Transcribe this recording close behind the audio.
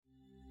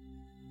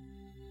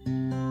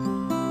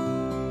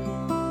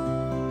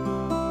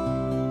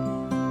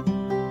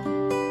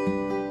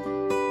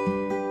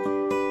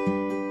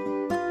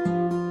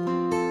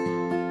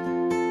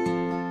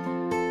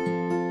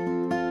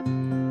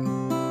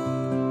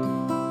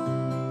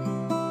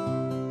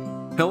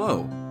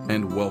Hello,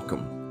 and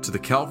welcome to the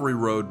Calvary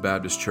Road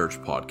Baptist Church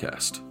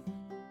podcast.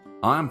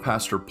 I'm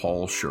Pastor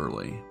Paul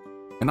Shirley,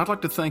 and I'd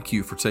like to thank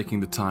you for taking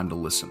the time to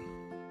listen.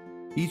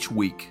 Each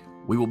week,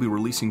 we will be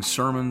releasing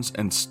sermons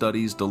and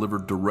studies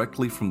delivered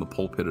directly from the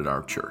pulpit at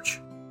our church.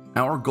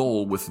 Our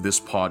goal with this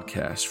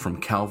podcast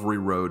from Calvary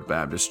Road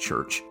Baptist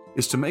Church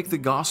is to make the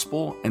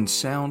gospel and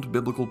sound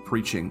biblical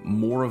preaching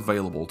more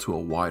available to a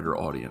wider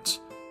audience.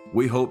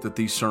 We hope that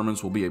these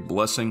sermons will be a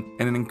blessing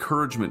and an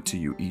encouragement to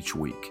you each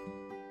week.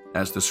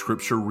 As the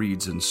scripture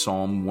reads in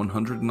Psalm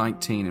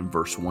 119 and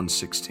verse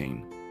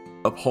 116,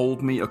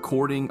 "Uphold me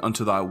according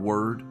unto thy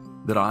word,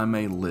 that I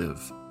may live,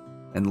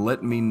 and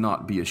let me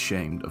not be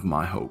ashamed of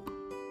my hope."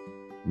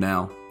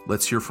 Now,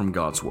 let's hear from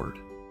God's word.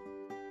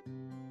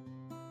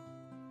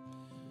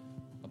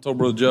 I told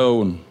Brother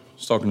Joe, and I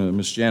was talking to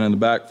Miss Jan in the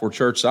back before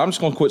church, so I'm just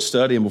going to quit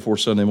studying before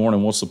Sunday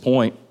morning. What's the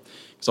point?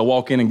 Because I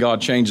walk in and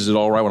God changes it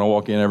all right when I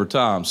walk in every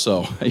time.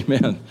 So,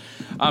 amen.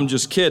 I'm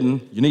just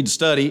kidding. You need to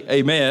study.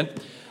 Amen.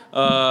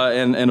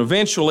 And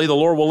eventually the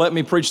Lord will let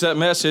me preach that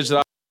message that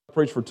I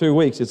preached for 2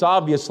 weeks. It's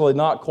obviously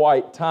not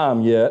quite time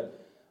yet,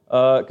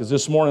 because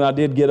this morning I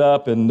did get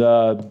up and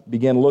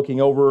began looking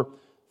over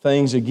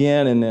things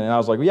again, and I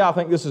was like, well, yeah, I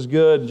think this is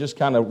good, and just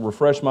kind of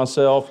refreshed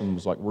myself, and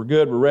was like, we're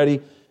good, we're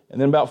ready. And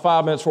then about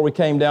 5 minutes before we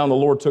came down, the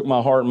Lord took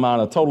my heart and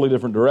mind in a totally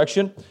different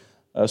direction.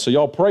 So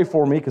y'all pray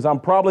for me, because I'm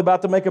probably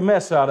about to make a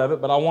mess out of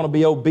it, but I want to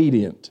be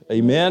obedient.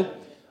 Amen.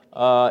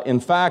 In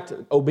fact,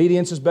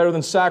 obedience is better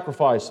than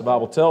sacrifice, the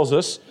Bible tells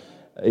us.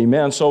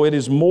 Amen. So it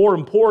is more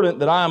important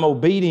that I am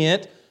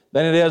obedient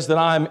than it is that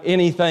I am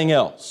anything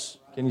else.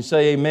 Can you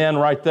say amen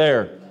right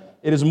there?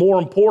 It is more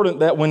important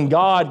that when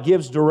God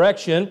gives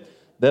direction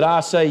that I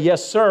say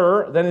yes,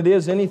 sir, than it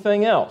is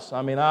anything else.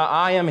 I mean,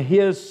 I am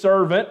His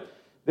servant.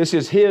 This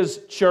is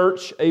His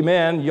church.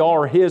 Amen.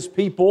 Y'all are His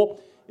people.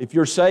 If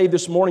you're saved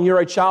this morning, you're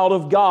a child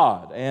of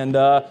God. And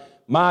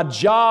my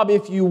job,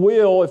 if you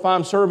will, if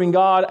I'm serving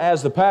God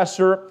as the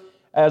pastor,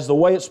 as the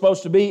way it's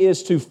supposed to be,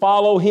 is to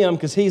follow Him,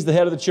 because He's the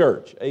head of the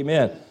church.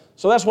 Amen.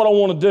 So that's what I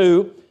want to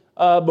do.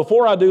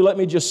 Before I do, let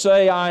me just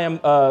say I am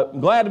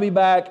glad to be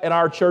back at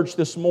our church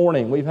this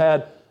morning. We've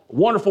had a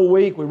wonderful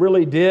week. We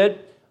really did.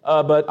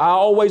 But I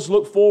always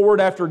look forward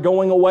after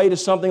going away to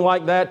something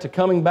like that to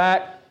coming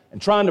back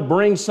and trying to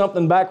bring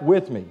something back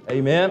with me.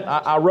 Amen.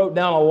 I wrote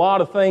down a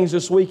lot of things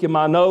this week in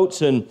my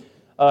notes and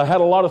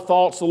had a lot of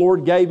thoughts the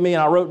Lord gave me,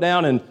 and I wrote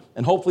down and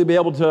hopefully be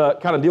able to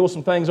kind of deal with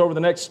some things over the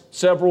next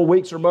several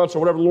weeks or months or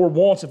whatever the Lord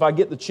wants if I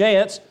get the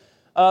chance.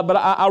 But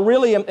I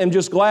really am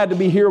just glad to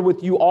be here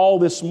with you all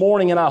this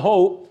morning, and I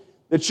hope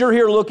that you're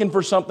here looking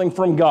for something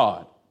from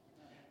God.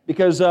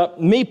 Because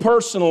me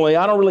personally,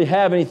 I don't really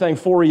have anything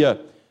for you.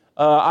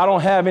 I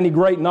don't have any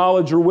great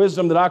knowledge or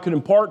wisdom that I could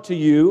impart to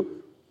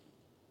you,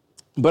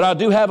 but I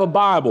do have a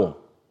Bible.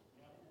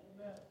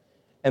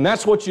 And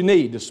that's what you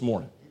need this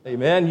morning.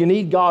 Amen. You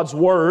need God's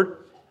Word.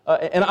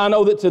 And I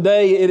know that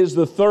today it is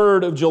the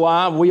 3rd of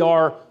July. We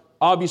are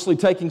obviously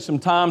taking some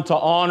time to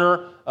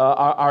honor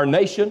our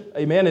nation,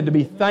 amen, and to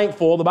be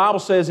thankful. The Bible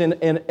says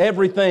in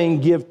everything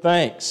give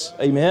thanks,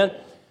 amen.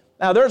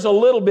 Now there's a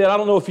little bit, I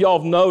don't know if y'all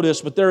have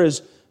noticed, but there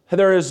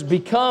has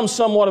become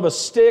somewhat of a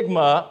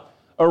stigma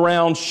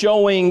around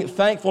showing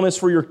thankfulness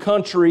for your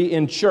country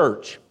in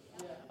church.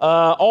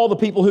 All the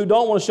people who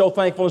don't want to show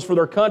thankfulness for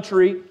their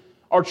country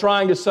are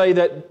trying to say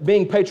that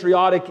being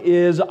patriotic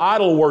is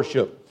idol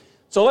worship.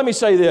 So let me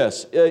say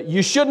this,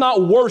 you should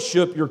not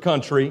worship your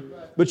country,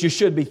 but you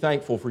should be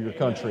thankful for your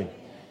country.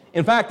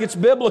 In fact, it's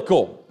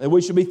biblical, and we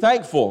should be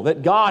thankful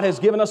that God has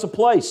given us a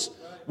place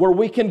where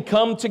we can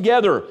come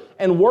together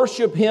and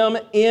worship Him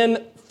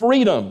in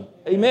freedom.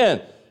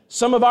 Amen.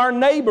 Some of our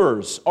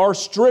neighbors are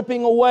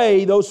stripping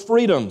away those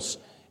freedoms.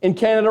 In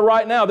Canada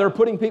right now, they're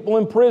putting people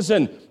in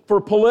prison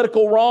for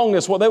political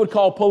wrongness, what they would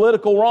call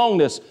political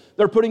wrongness.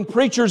 They're putting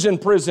preachers in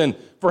prison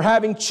for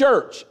having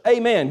church.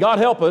 Amen. God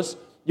help us.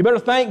 You better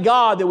thank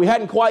God that we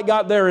hadn't quite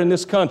got there in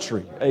this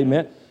country.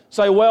 Amen.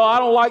 Say, well, I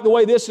don't like the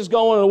way this is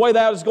going and the way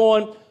that is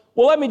going.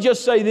 Well, let me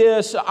just say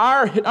this.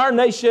 Our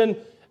nation,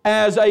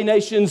 as a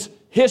nation's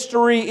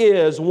history,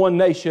 is one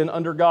nation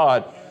under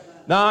God.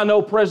 Now, I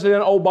know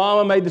President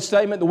Obama made the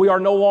statement that we are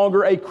no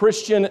longer a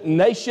Christian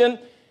nation.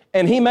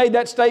 And he made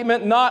that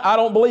statement not, I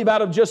don't believe,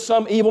 out of just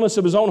some evilness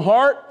of his own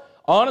heart.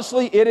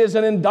 Honestly, it is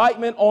an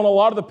indictment on a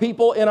lot of the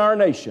people in our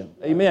nation.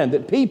 Amen.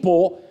 That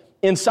people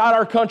inside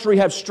our country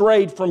have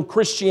strayed from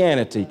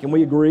Christianity. Can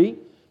we agree?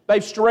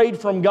 They've strayed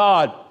from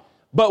God.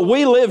 But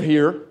we live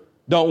here,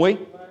 don't we?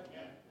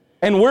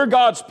 And we're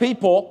God's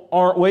people,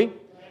 aren't we?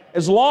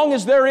 As long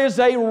as there is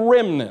a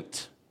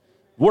remnant,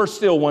 we're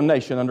still one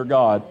nation under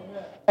God.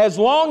 As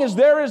long as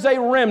there is a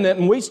remnant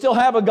and we still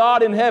have a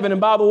God in heaven, and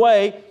by the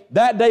way,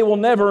 that day will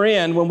never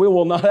end when we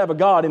will not have a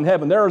God in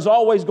heaven. There is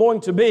always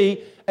going to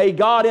be a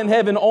God in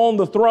heaven on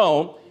the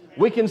throne.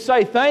 We can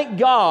say thank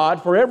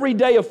God for every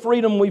day of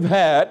freedom we've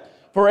had,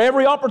 for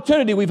every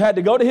opportunity we've had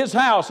to go to His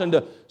house and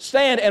to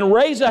stand and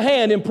raise a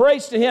hand in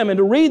praise to Him and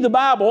to read the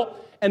Bible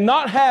and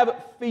not have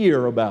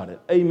fear about it.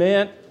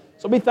 Amen.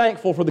 So be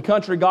thankful for the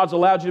country God's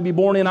allowed you to be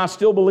born in. I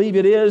still believe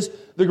it is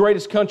the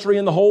greatest country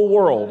in the whole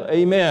world.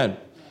 Amen.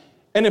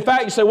 And in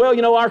fact, you say, well,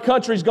 you know, our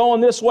country's going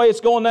this way, it's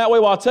going that way.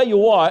 Well, I'll tell you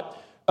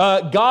what,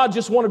 God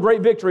just won a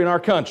great victory in our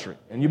country.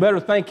 And you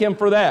better thank Him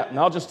for that. And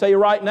I'll just tell you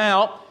right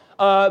now,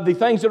 the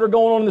things that are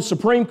going on in the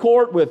Supreme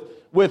Court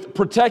with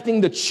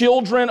protecting the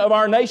children of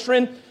our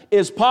nation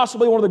is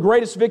possibly one of the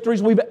greatest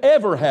victories we've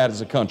ever had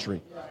as a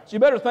country. So you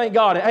better thank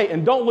God. Hey,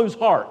 and don't lose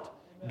heart.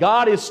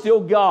 God is still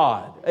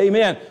God.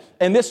 Amen.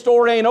 And this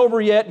story ain't over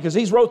yet because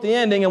He's wrote the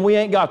ending and we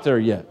ain't got there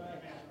yet.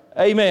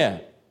 Amen.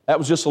 That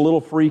was just a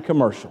little free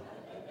commercial.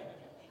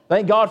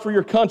 Thank God for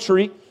your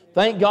country.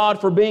 Thank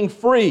God for being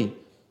free.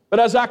 But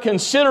as I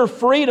consider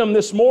freedom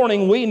this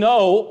morning, we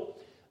know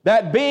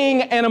that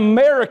being an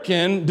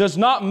American does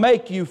not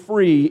make you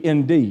free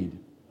indeed.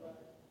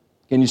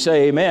 Can you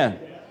say amen?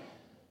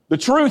 The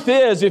truth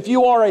is, if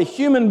you are a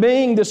human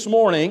being this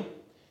morning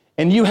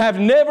and you have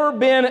never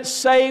been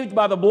saved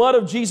by the blood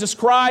of Jesus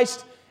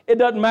Christ, it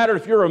doesn't matter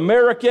if you're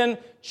American,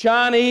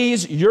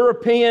 Chinese,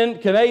 European,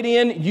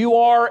 Canadian, you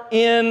are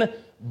in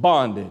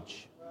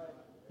bondage.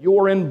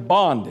 You're in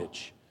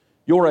bondage.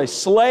 You're a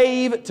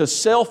slave to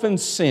self and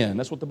sin.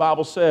 That's what the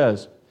Bible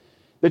says.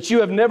 That you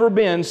have never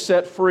been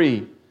set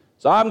free.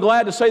 So I'm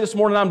glad to say this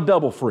morning I'm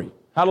double free.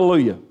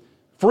 Hallelujah.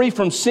 Free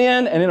from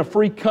sin and in a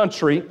free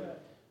country.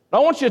 I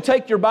want you to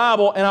take your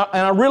Bible, and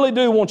I really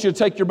do want you to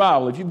take your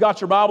Bible. If you've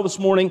got your Bible this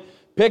morning,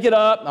 pick it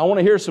up. I want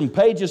to hear some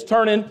pages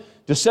turning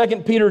to 2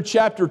 Peter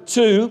chapter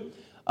 2.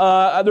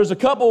 There's a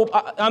couple,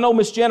 I know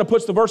Miss Jana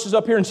puts the verses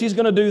up here, and she's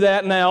going to do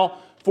that now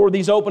for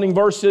these opening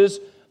verses.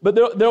 But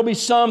there'll be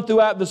some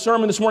throughout the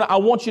sermon this morning. I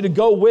want you to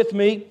go with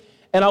me,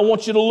 and I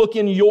want you to look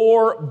in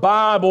your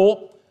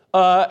Bible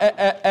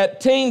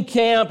at teen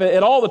camp,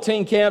 at all the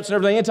teen camps and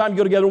everything. Anytime you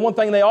go together, one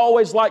thing they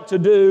always like to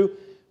do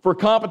for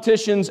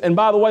competitions, and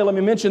by the way, let me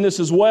mention this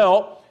as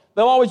well.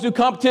 They'll always do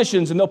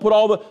competitions, and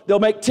they'll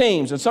make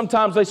teams, and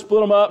sometimes they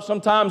split them up.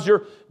 Sometimes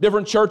you're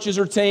different churches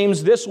or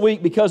teams. This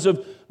week, because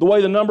of the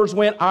way the numbers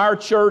went, our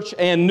church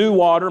and New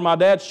Water, my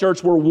dad's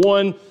church, were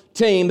one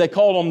team. They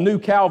called them New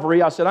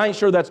Calvary. I said, I ain't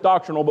sure that's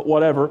doctrinal, but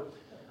whatever.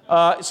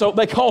 So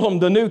they called them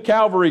the New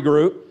Calvary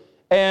group,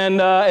 and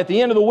at the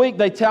end of the week,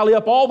 they tally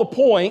up all the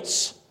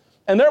points,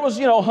 and there was,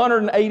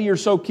 180 or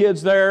so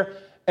kids there,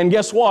 and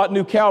guess what?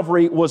 New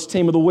Calvary was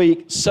team of the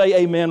week. Say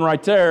amen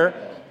right there.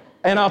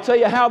 And I'll tell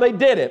you how they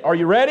did it. Are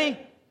you ready?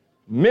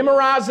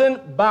 Memorizing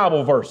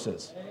Bible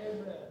verses.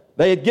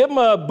 They had given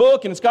them a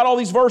book, and it's got all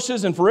these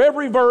verses, and for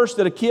every verse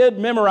that a kid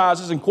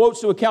memorizes and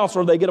quotes to a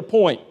counselor, they get a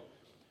point.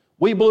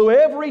 We blew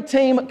every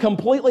team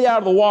completely out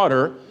of the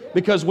water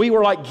because we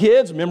were like,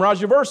 kids,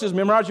 memorize your verses,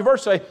 memorize your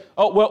verses. Say,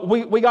 oh, well,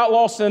 we got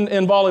lost in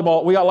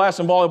volleyball. We got last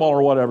in volleyball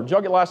or whatever. Did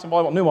y'all get last in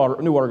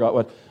volleyball? New Water got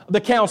what?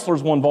 The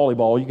counselors won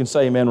volleyball. You can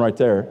say amen right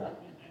there.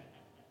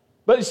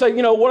 But you say,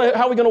 how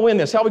are we going to win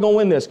this? How are we going to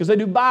win this? Because they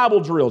do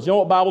Bible drills. You know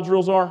what Bible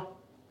drills are?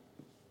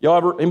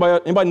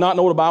 Anybody not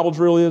know what a Bible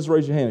drill is?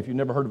 Raise your hand if you've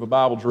never heard of a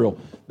Bible drill.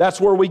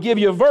 That's where we give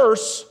you a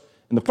verse,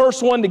 and the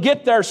first one to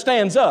get there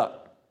stands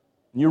up.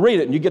 And you read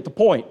it, and you get the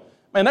point.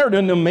 Man, they were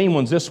doing them mean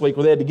ones this week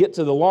where they had to get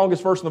to the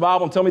longest verse in the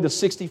Bible and tell me the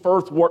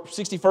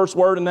 61st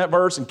word in that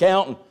verse and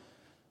count. And,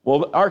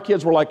 well, our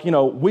kids were like,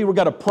 we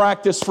got to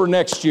practice for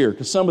next year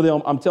because some of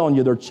them, I'm telling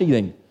you, they're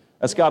cheating.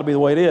 That's got to be the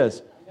way it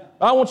is.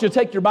 I want you to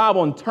take your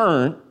Bible and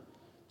turn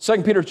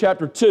 2 Peter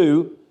chapter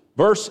 2,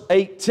 verse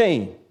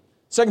 18.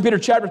 2 Peter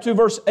chapter 2,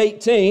 verse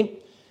 18,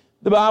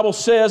 the Bible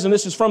says, and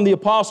this is from the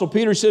Apostle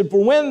Peter, he said,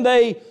 for when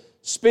they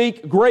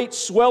speak great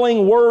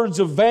swelling words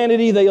of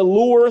vanity, they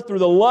allure through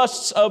the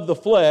lusts of the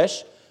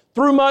flesh,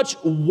 through much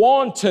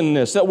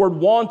wantonness. That word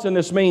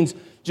wantonness means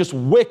just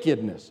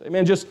wickedness.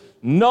 Amen, just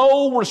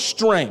no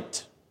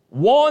restraint.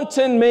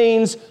 Wanton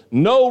means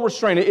no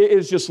restraint. It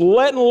is just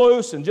letting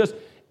loose and just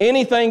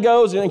anything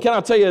goes, and can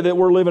I tell you that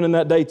we're living in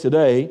that day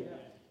today?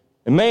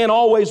 And man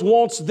always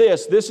wants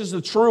this. This is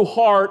the true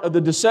heart of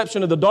the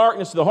deception of the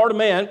darkness. The heart of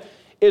man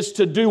is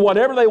to do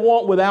whatever they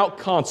want without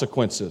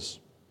consequences.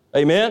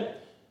 Amen?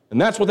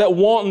 And that's what that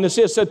wantonness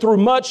is. It said, through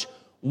much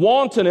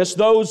wantonness,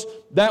 those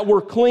that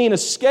were clean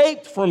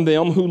escaped from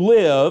them who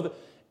live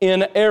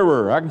in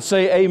error. I can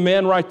say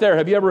amen right there.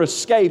 Have you ever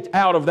escaped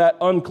out of that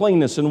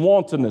uncleanness and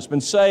wantonness,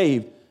 been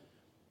saved?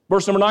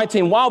 Verse number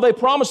 19, while they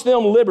promised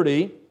them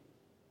liberty,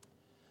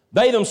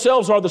 they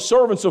themselves are the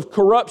servants of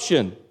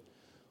corruption.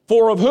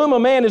 For of whom a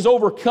man is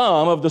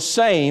overcome, of the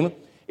same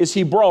is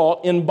he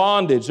brought in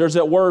bondage. There's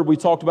that word we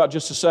talked about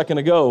just a second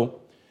ago.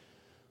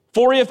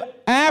 For if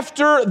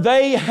after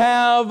they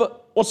have,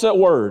 what's that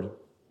word?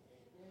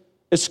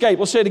 Escape.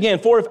 Let's say it again.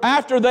 For if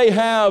after they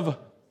have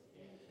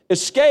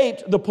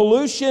escaped the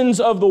pollutions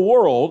of the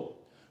world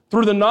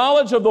through the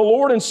knowledge of the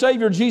Lord and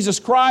Savior Jesus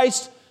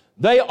Christ,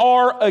 they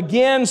are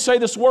again, say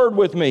this word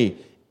with me,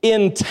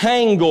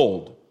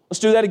 entangled. Let's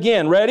do that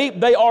again. Ready?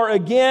 They are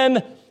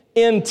again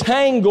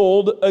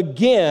entangled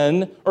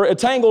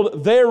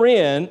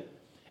therein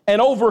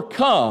and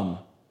overcome.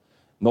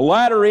 The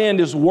latter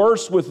end is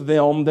worse with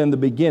them than the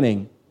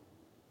beginning.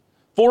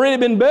 For it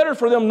had been better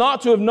for them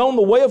not to have known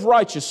the way of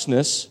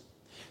righteousness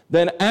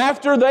than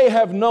after they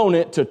have known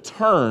it to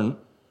turn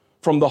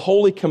from the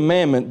holy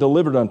commandment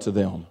delivered unto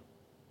them.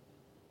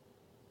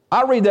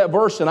 I read that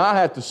verse and I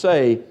have to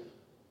say,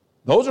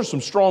 those are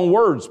some strong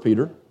words,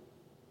 Peter.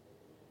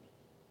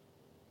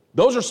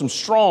 Those are some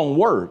strong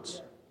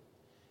words.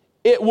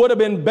 It would have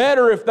been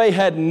better if they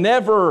had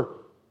never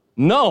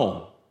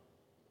known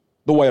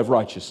the way of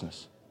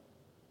righteousness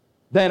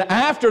than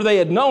after they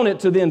had known it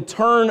to then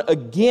turn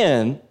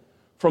again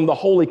from the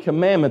holy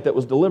commandment that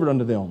was delivered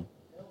unto them.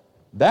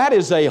 That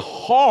is a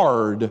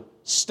hard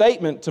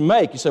statement to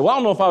make. You say, well, I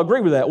don't know if I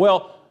agree with that.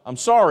 Well, I'm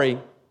sorry,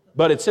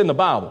 but it's in the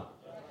Bible.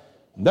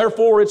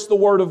 Therefore, it's the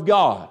Word of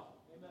God.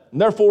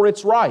 And therefore,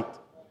 it's right.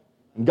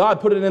 And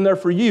God put it in there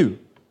for you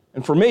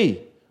and for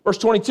me. Verse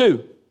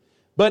 22,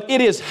 but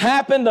it has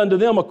happened unto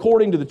them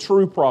according to the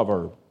true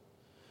proverb.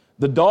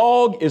 The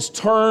dog is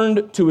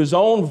turned to his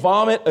own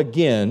vomit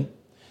again,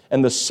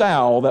 and the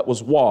sow that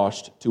was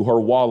washed to her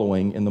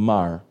wallowing in the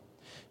mire.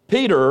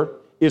 Peter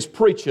is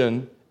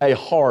preaching a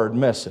hard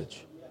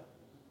message.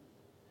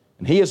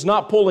 And he is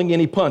not pulling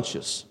any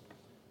punches.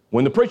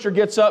 When the preacher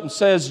gets up and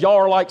says, y'all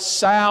are like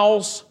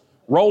sows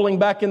rolling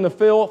back in the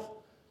filth,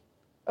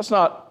 that's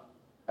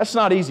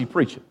not easy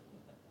preaching.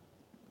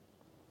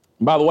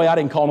 And by the way, I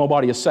didn't call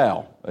nobody a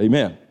sow.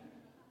 Amen.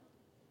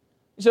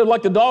 He said,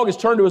 like the dog is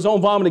turned to his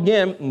own vomit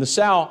again, and the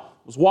sow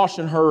was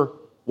washing her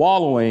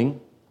wallowing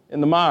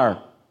in the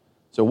mire.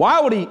 So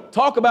why would he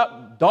talk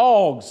about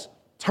dogs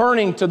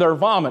turning to their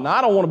vomit? Now,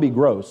 I don't want to be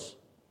gross.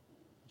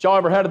 Y'all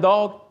ever had a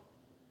dog?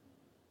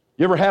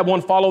 You ever had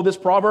one follow this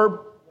proverb?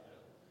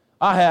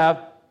 I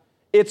have.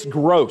 It's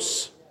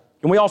gross.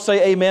 Can we all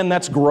say amen?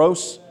 That's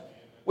gross.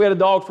 We had a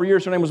dog for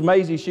years. Her name was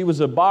Maisie. She was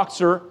a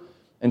boxer,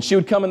 and she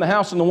would come in the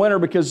house in the winter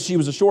because she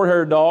was a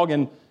short-haired dog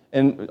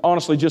and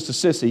honestly just a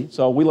sissy.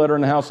 So we let her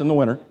in the house in the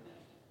winter.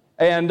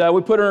 And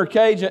we put her in her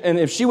cage, and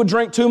if she would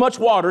drink too much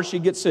water,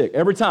 she'd get sick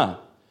every time.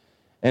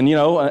 And,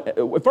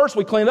 at first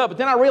we cleaned it up, but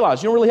then I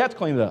realized you don't really have to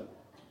clean it up.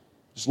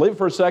 Just leave it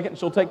for a second, and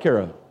she'll take care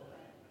of it.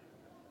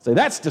 Say,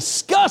 that's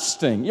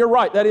disgusting. You're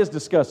right, that is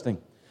disgusting.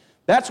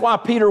 That's why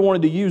Peter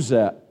wanted to use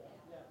that.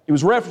 He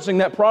was referencing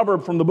that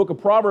proverb from the book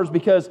of Proverbs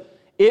because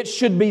it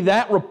should be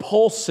that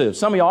repulsive.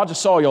 Some of y'all, I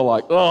just saw y'all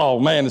like, oh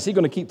man, is he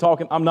going to keep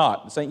talking? I'm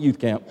not. This ain't youth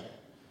camp.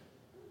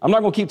 I'm not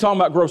going to keep talking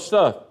about gross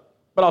stuff.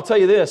 But I'll tell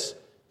you this,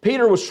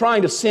 Peter was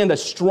trying to send a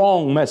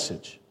strong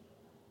message.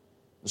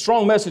 The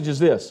strong message is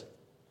this.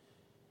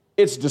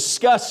 It's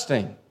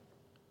disgusting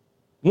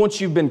once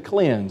you've been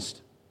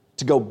cleansed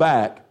to go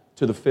back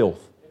to the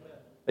filth.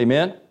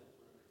 Amen?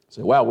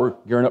 Say, wow, we're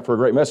gearing up for a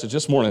great message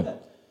this morning.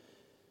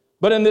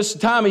 But in this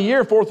time of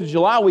year, 4th of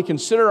July, we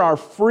consider our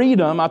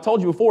freedom. I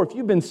told you before, if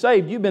you've been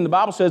saved, the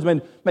Bible says,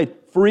 been made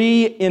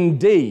free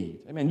indeed.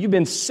 Amen. You've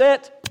been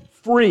set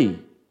free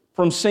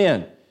from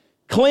sin,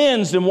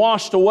 cleansed and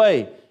washed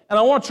away. And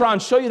I want to try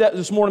and show you that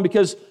this morning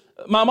because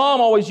my mom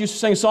always used to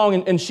sing a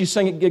song, and she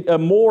sang it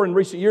more in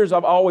recent years.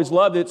 I've always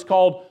loved it. It's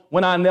called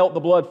When I Knelt, the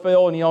Blood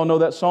Fell, and you all know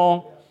that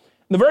song.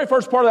 And the very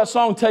first part of that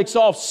song takes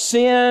off,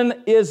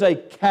 sin is a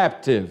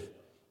captive.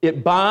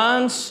 It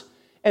binds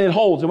and it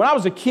holds. And when I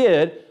was a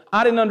kid,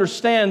 I didn't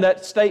understand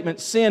that statement,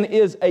 sin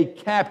is a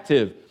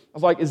captive. I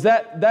was like,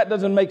 that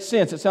doesn't make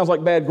sense. It sounds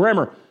like bad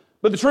grammar.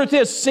 But the truth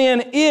is,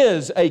 sin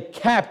is a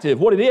captive.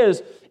 What it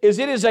is it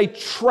is a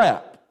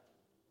trap.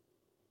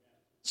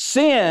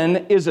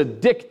 Sin is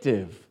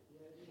addictive.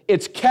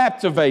 It's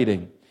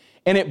captivating.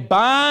 And it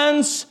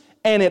binds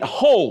and it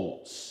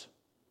holds.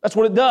 That's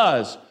what it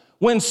does.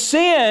 When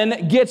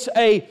sin gets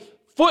a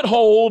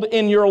foothold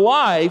in your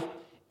life,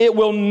 it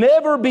will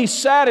never be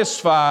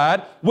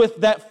satisfied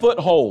with that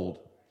foothold.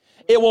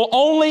 It will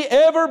only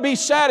ever be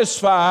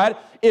satisfied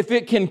if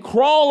it can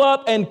crawl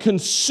up and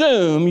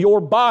consume your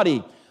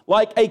body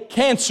like a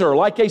cancer,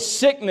 like a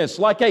sickness,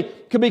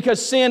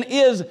 because sin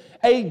is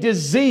a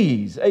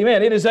disease.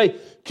 Amen. It is a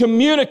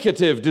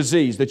communicative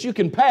disease that you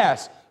can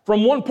pass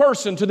from one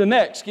person to the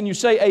next. Can you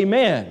say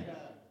amen?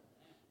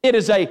 It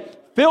is a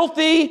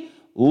filthy,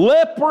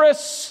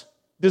 leprous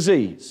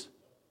disease.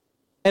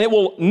 And it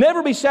will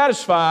never be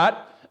satisfied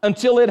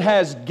until it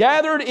has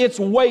gathered its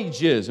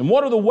wages. And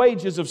what are the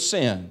wages of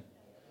sin?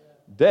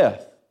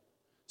 Death.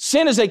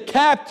 Sin is a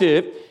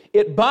captive.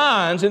 It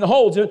binds and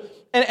holds.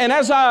 And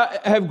as I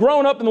have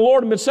grown up in the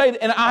Lord and been saved,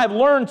 and I have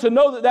learned to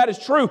know that is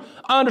true,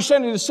 I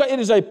understand it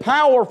is a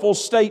powerful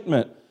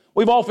statement.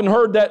 We've often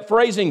heard that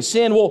phrasing,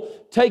 sin will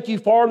take you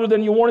farther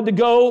than you wanted to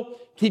go,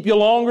 keep you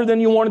longer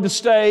than you wanted to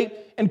stay,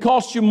 and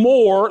cost you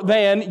more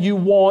than you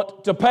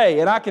want to pay.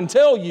 And I can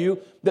tell you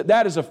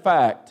that is a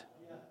fact.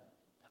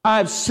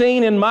 I've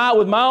seen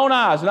with my own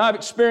eyes, and I've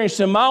experienced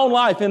in my own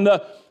life in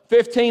the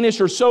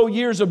 15-ish or so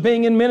years of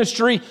being in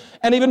ministry,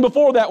 and even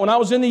before that, when I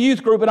was in the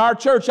youth group at our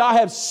church, I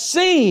have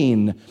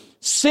seen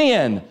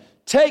sin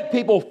take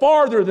people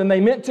farther than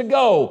they meant to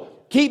go,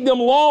 keep them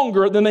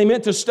longer than they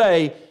meant to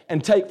stay,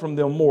 and take from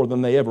them more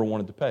than they ever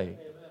wanted to pay.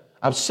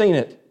 I've seen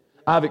it.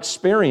 I've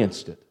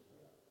experienced it.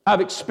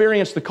 I've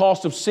experienced the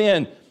cost of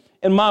sin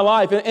in my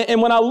life.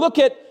 And when I look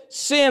at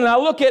sin, and I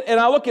look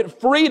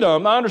at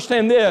freedom, I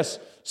understand this.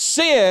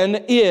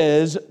 Sin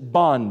is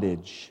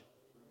bondage.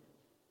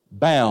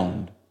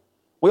 bound.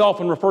 We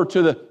often refer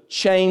to the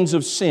chains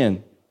of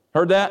sin.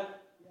 Heard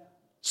that?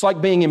 It's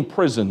like being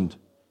imprisoned.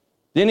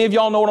 Do any of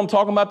y'all know what I'm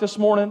talking about this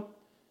morning?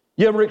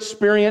 You ever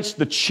experienced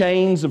the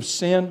chains of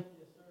sin?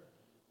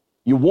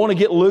 You want to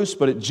get loose,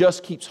 but it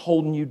just keeps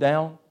holding you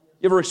down.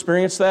 You ever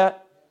experienced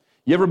that?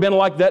 You ever been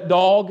like that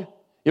dog?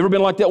 You ever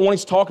been like that one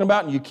he's talking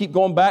about and you keep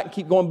going back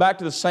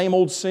to the same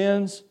old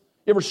sins?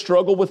 You ever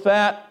struggle with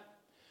that?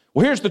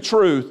 Well, here's the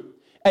truth.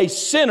 A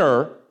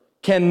sinner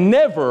can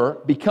never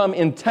become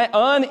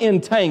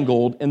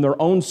unentangled in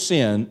their own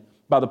sin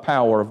by the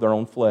power of their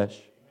own flesh.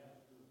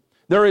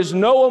 There is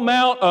no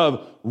amount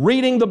of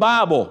reading the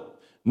Bible,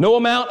 no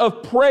amount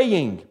of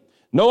praying,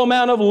 no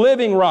amount of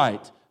living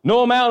right,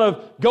 no amount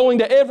of going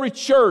to every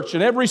church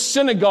and every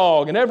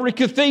synagogue and every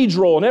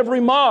cathedral and every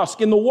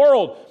mosque in the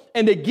world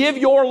and to give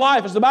your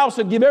life, as the Bible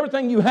said, give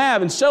everything you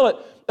have and sell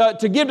it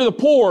to give to the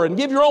poor and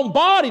give your own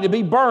body to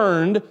be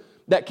burned,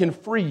 that can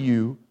free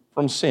you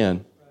from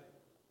sin.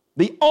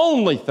 The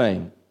only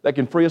thing that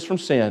can free us from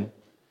sin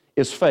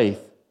is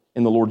faith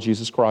in the Lord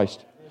Jesus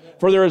Christ.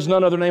 For there is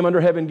none other name under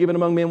heaven given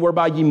among men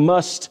whereby ye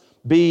must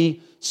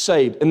be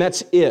saved. And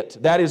that's it.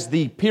 That is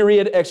the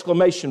period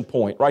exclamation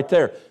point right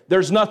there.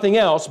 There's nothing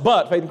else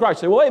but faith in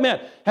Christ. Say, well,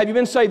 amen. Have you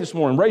been saved this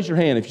morning? Raise your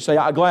hand if you say,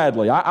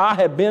 gladly. I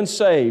have been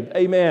saved.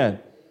 Amen.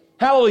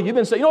 Hallelujah. You've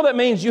been saved. You know what that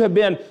means? You have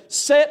been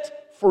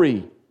set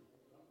free.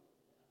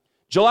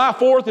 July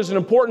 4th is an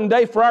important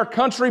day for our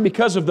country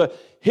because of the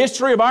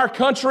history of our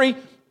country.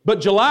 But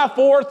July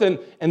 4th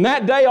and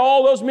that day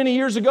all those many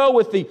years ago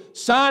with the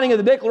signing of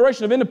the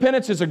Declaration of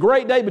Independence is a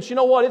great day. But you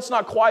know what? It's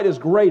not quite as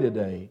great a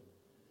day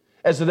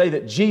as the day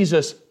that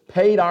Jesus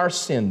paid our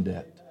sin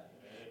debt.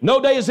 No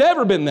day has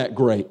ever been that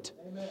great.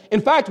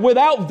 In fact,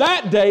 without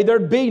that day,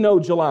 there'd be no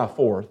July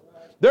 4th.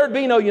 There'd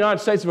be no United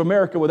States of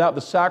America without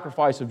the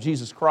sacrifice of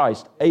Jesus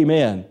Christ.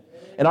 Amen.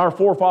 And our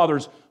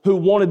forefathers who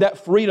wanted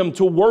that freedom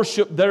to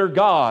worship their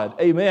God.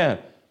 Amen.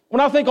 When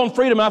I think on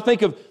freedom, I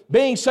think of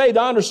being saved.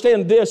 I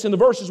understand this in the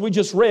verses we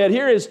just read.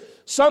 Here is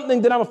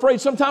something that I'm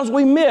afraid sometimes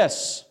we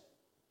miss.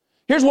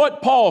 Here's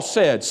what Paul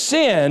said.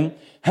 Sin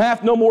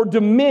hath no more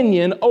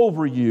dominion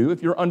over you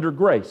if you're under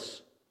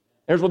grace.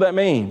 Here's what that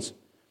means.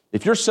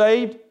 If you're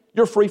saved,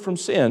 you're free from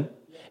sin,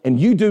 and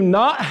you do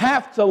not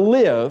have to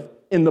live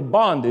in the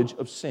bondage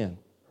of sin.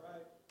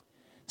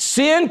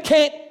 Sin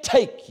can't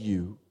take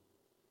you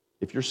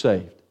if you're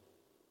saved,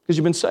 because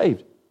you've been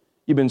saved.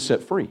 You've been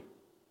set free.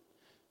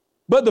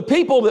 But the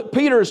people that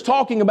Peter is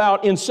talking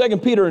about in 2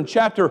 Peter in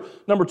chapter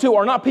number 2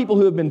 are not people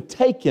who have been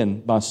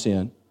taken by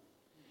sin.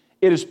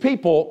 It is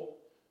people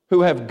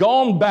who have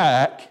gone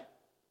back,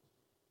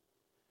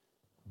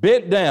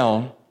 bent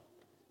down,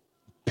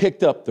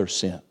 picked up their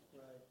sin.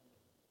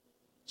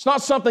 It's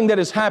not something that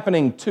is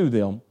happening to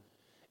them.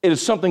 It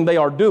is something they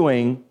are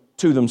doing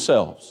to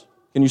themselves.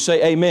 Can you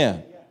say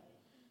amen?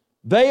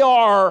 They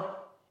are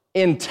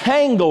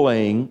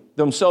entangling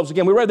themselves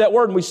again. We read that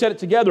word and we said it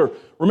together.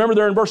 Remember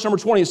there in verse number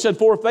 20, it said,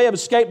 for if they have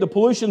escaped the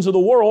pollutions of the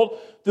world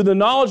through the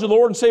knowledge of the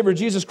Lord and Savior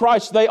Jesus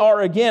Christ, they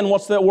are again,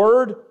 what's that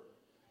word?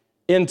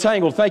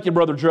 Entangled. Thank you,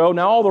 Brother Joe.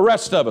 Now all the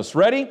rest of us,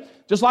 ready?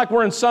 Just like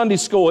we're in Sunday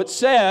school, it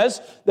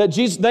says that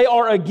they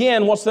are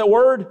again, what's that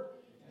word?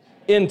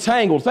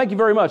 Entangled. Thank you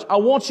very much. I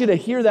want you to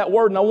hear that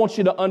word and I want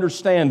you to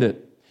understand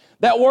it.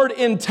 That word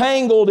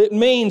entangled, it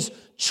means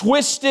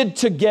twisted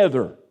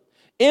together,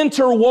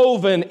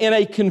 interwoven in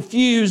a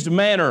confused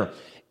manner,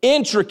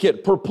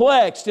 intricate,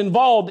 perplexed,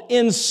 involved,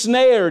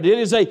 ensnared. It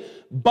is a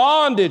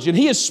bondage, and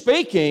he is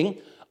speaking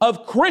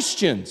of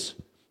Christians.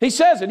 He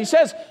says it. He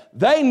says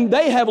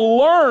they have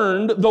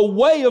learned the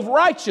way of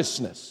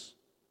righteousness,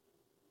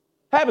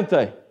 haven't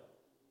they?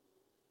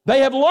 They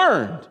have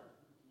learned.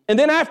 And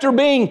then after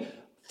being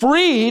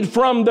freed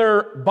from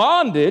their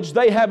bondage,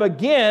 they have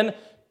again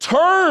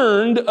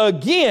turned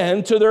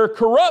again to their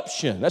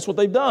corruption. That's what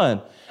they've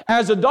done.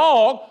 As a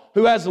dog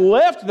who has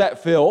left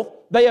that filth,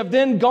 they have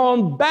then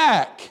gone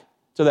back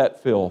to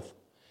that filth.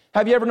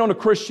 Have you ever known a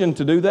Christian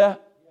to do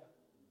that?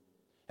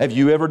 Have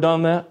you ever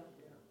done that?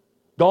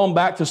 Gone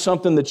back to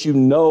something that you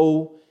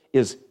know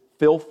is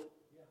filth?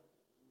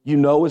 You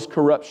know is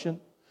corruption?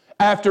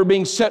 After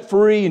being set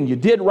free and you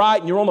did right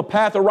and you're on the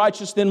path of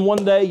righteousness, then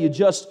one day you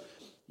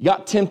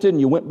got tempted and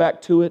you went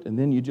back to it and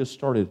then you just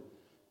started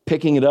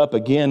picking it up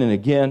again and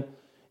again.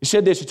 He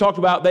said this, he talked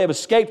about they have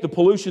escaped the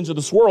pollutions of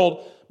this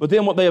world, but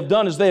then what they have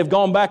done is they have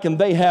gone back and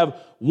they have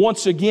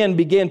once again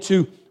began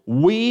to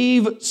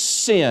weave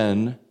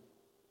sin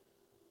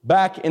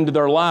back into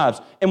their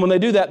lives. And when they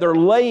do that, they're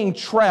laying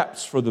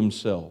traps for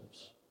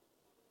themselves.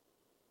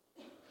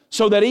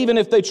 So that even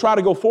if they try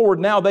to go forward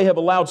now, they have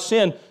allowed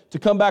sin to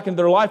come back into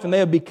their life and they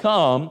have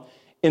become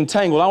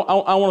entangled.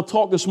 I want to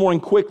talk this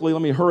morning quickly,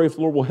 let me hurry if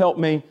the Lord will help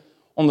me,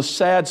 on the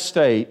sad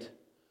state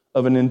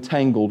of an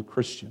entangled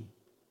Christian.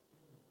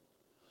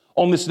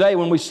 On this day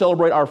when we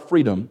celebrate our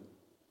freedom,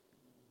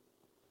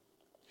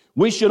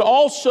 we should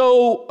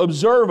also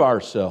observe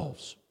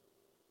ourselves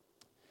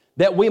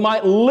that we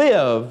might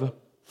live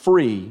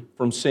free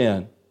from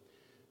sin.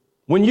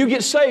 When you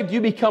get saved, you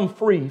become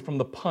free from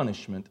the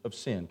punishment of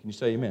sin. Can you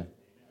say amen?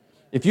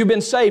 If you've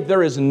been saved,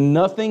 there is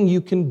nothing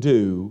you can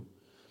do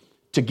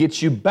to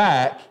get you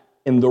back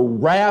in the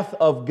wrath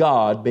of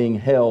God, being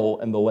hell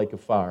and the lake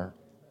of fire.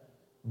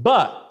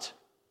 But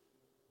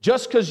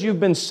just because you've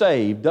been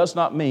saved does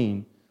not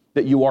mean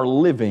that you are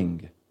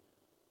living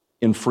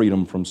in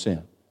freedom from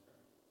sin.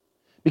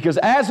 Because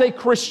as a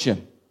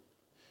Christian,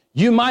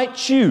 you might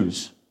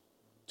choose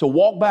to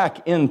walk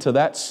back into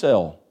that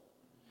cell,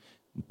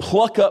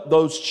 pluck up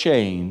those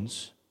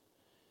chains,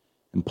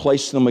 and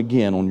place them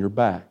again on your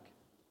back.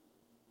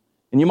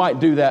 And you might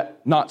do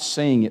that not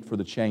seeing it for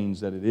the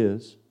chains that it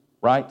is,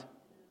 right?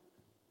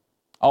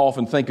 I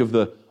often think of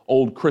the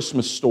old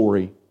Christmas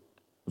story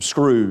of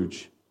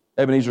Scrooge,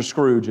 Ebenezer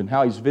Scrooge, and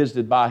how he's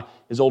visited by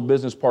his old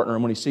business partner,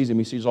 and when he sees him,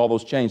 he sees all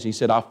those chains. And he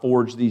said, I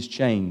forged these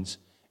chains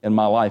in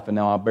my life, and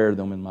now I bear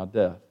them in my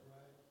death.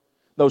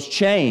 Those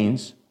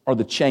chains are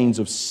the chains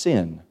of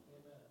sin.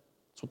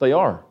 That's what they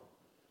are.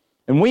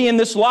 And we in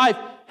this life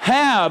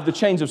have the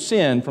chains of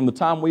sin from the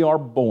time we are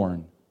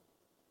born.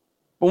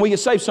 When we get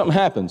saved, something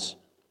happens.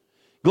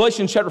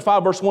 Galatians chapter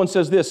 5, verse 1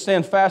 says this,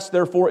 stand fast,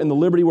 therefore, in the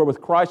liberty wherewith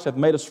Christ hath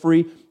made us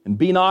free, and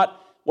be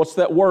not, what's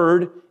that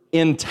word?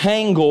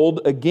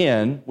 Entangled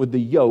again with the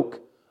yoke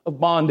of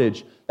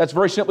bondage. That's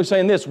very simply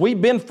saying this,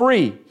 we've been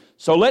free,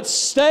 so let's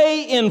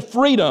stay in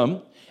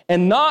freedom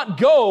and not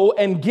go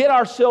and get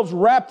ourselves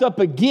wrapped up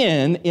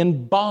again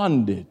in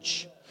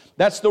bondage.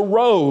 That's the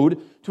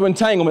road to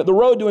entanglement. The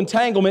road to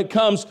entanglement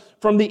comes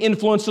from the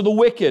influence of the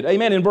wicked.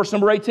 Amen. In verse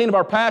number 18 of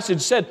our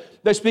passage said,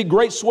 they speak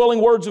great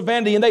swelling words of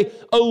vanity, and they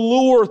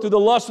allure through the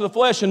lust of the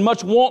flesh and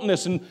much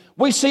wantonness. And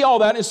we see all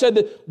that, and it said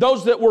that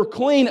those that were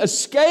clean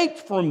escaped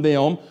from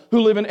them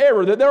who live in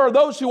error, that there are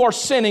those who are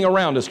sinning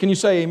around us. Can you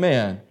say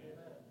amen?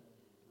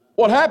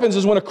 What happens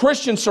is when a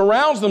Christian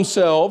surrounds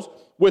themselves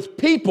with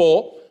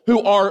people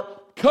who are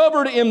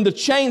covered in the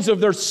chains of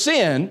their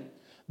sin,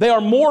 they are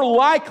more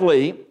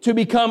likely to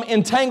become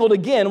entangled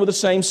again with the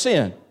same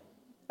sin.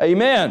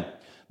 Amen.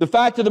 The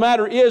fact of the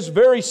matter is,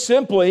 very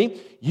simply,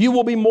 you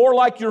will be more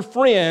like your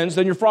friends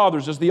than your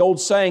fathers, is the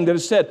old saying that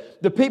is said.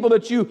 The people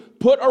that you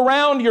put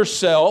around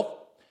yourself,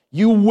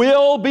 you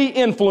will be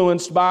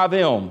influenced by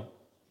them.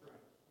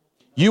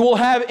 You will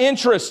have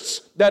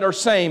interests that are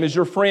same as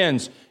your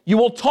friends. You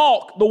will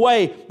talk the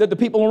way that the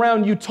people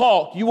around you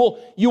talk. You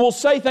will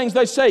say things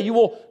they say. You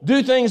will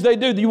do things they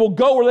do. You will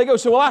go where they go.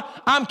 So, well,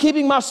 I'm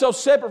keeping myself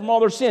separate from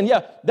all their sin.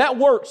 Yeah, that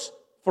works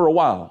for a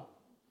while.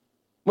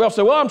 We all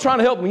say, well, I'm trying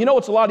to help them. You know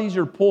it's a lot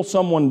easier to pull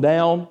someone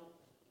down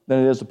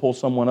than it is to pull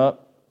someone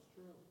up?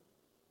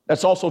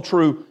 That's also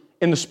true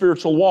in the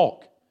spiritual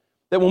walk.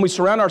 That when we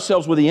surround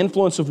ourselves with the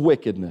influence of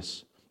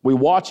wickedness, we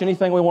watch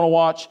anything we want to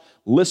watch,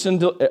 listen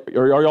to,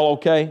 are y'all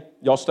okay?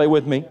 Y'all stay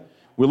with me.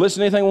 We listen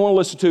to anything we want to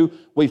listen to.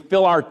 We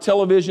fill our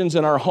televisions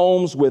and our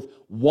homes with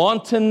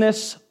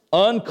wantonness,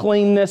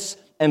 uncleanness,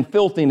 and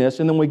filthiness.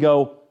 And then we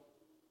go,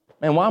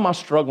 man, why am I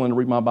struggling to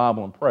read my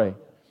Bible and pray?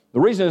 The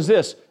reason is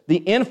this, the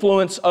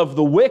influence of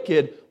the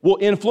wicked will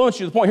influence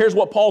you to the point. Here's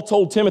what Paul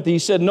told Timothy. He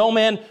said, no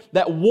man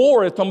that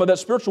warreth, talking about that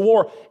spiritual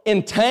war,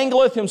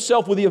 entangleth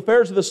himself with the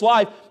affairs of this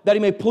life, that he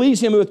may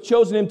please him who hath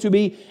chosen him to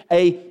be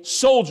a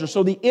soldier.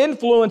 So the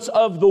influence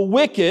of the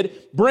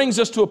wicked brings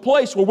us to a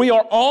place where we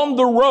are on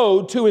the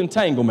road to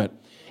entanglement.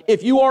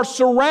 If you are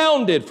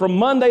surrounded from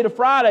Monday to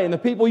Friday and the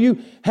people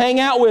you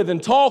hang out with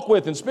and talk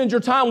with and spend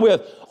your time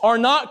with are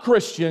not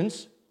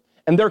Christians,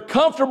 and they're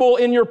comfortable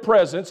in your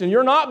presence, and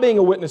you're not being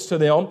a witness to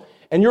them,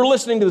 and you're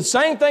listening to the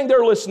same thing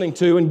they're listening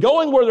to, and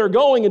going where they're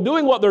going and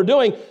doing what they're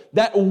doing,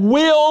 that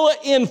will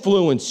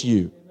influence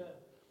you.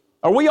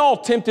 Are we all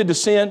tempted to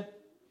sin?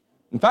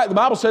 In fact, the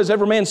Bible says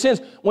every man sins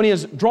when he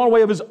is drawn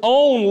away of his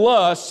own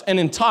lusts and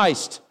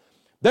enticed.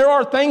 There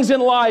are things in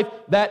life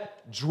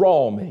that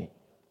draw me.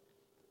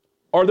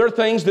 Are there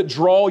things that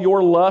draw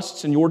your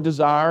lusts and your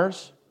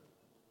desires?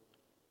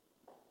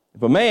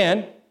 If a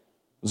man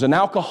is an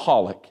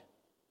alcoholic,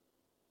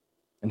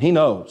 and he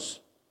knows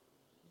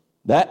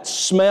that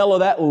smell of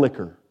that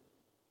liquor,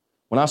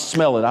 when I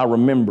smell it, I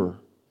remember,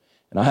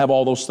 and I have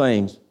all those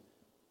things.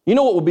 You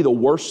know what would be the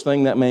worst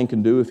thing that man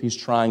can do if he's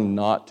trying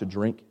not to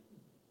drink?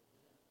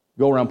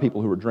 Go around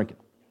people who are drinking.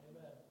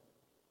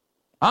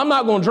 I'm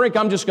not going to drink,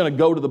 I'm just going to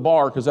go to the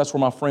bar because that's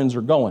where my friends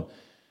are going.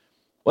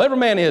 Well, every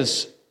man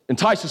is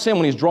enticed to sin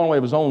when he's drawn away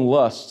of his own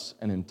lusts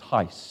and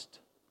enticed.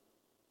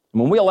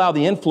 And when we allow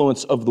the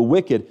influence of the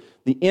wicked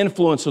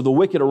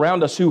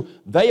around us, who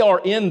they are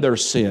in their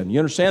sin. You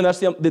understand?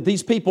 That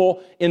these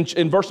people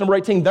in verse number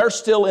 18, they're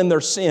still in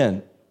their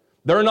sin.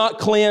 They're not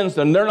cleansed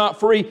and they're not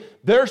free.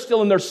 They're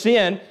still in their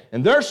sin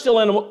and they're still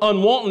in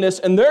unwantonness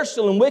and they're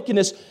still in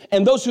wickedness.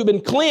 And those who've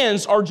been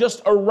cleansed are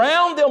just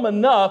around them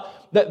enough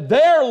that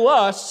their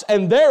lusts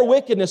and their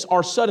wickedness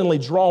are suddenly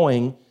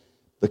drawing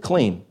the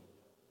clean.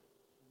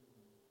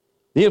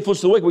 The influence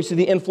of the wicked, we see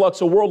the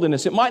influx of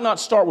worldliness. It might not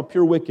start with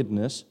pure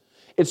wickedness.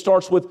 It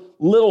starts with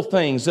little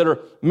things that are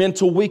meant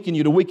to weaken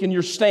you, to weaken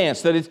your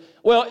stance. That it's,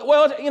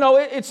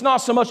 it's not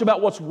so much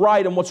about what's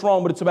right and what's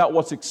wrong, but it's about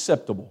what's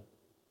acceptable.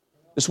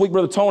 This week,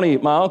 Brother Tony,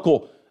 my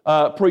uncle,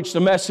 preached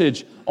a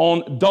message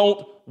on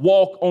don't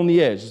walk on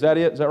the edge. Is that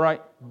it? Is that right?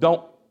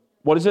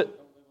 What is it?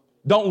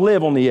 Don't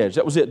live on the edge.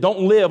 That was it.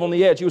 Don't live on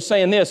the edge. He was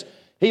saying this.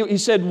 He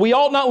said, we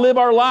ought not live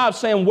our lives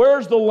saying,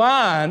 where's the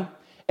line?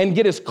 And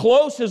get as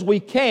close as we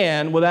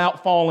can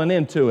without falling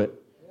into it.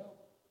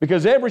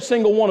 Because every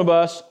single one of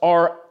us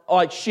are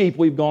like sheep,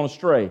 we've gone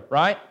astray,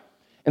 right?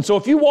 And so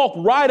if you walk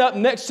right up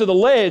next to the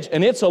ledge,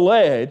 and it's a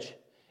ledge,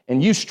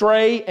 and you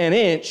stray an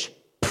inch,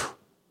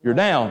 you're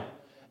down.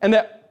 And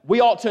that we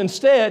ought to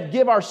instead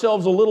give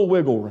ourselves a little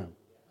wiggle room.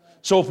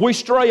 So if we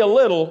stray a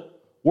little,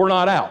 we're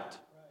not out.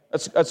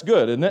 That's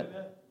good, isn't it?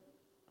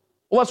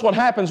 Well, that's what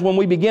happens when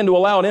we begin to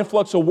allow an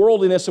influx of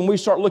worldliness and we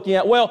start looking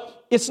at, well,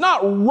 it's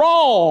not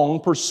wrong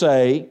per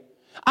se.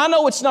 I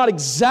know it's not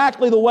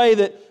exactly the way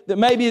that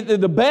maybe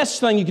the best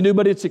thing you can do,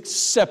 but it's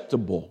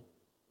acceptable.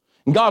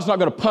 And God's not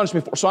going to punish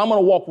me for it, so I'm going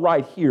to walk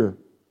right here.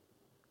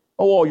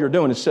 Oh, all you're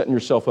doing is setting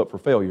yourself up for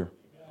failure.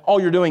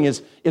 All you're doing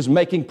is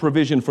making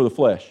provision for the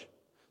flesh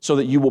so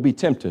that you will be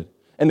tempted.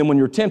 And then when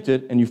you're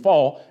tempted and you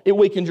fall, it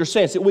weakens your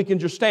sense, it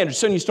weakens your standards.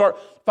 Soon you start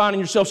finding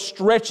yourself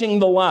stretching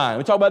the line.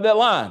 We talk about that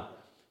line.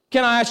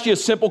 Can I ask you a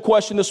simple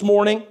question this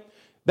morning?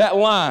 That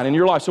line in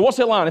your life. So what's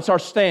that line? It's our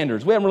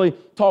standards. We haven't really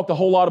talked a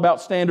whole lot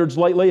about standards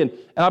lately, and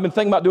I've been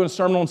thinking about doing a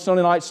sermon on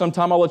Sunday night.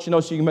 Sometime I'll let you know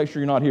so you can make sure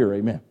you're not here.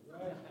 Amen.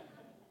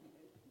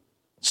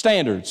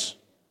 Standards.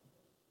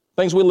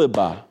 Things we live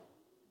by.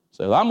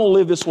 So I'm going to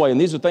live this way,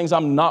 and these are things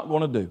I'm not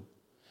going to do.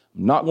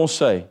 I'm not going to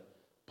say.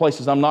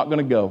 Places I'm not going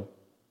to go.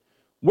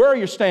 Where are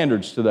your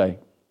standards today?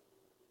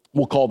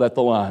 We'll call that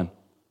the line.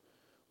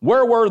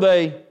 Where were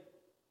they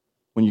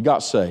when you got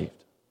saved?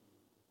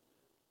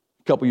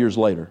 A couple years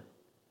later.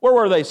 Where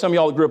were they, some of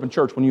y'all that grew up in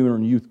church when you were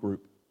in a youth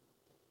group?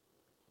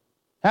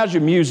 How's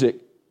your music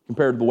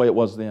compared to the way it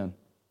was then?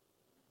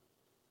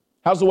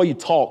 How's the way you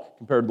talk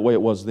compared to the way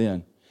it was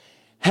then?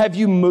 Have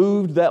you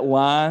moved that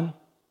line?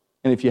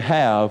 And if you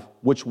have,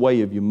 which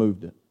way have you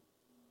moved it?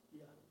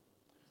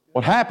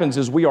 What happens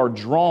is we are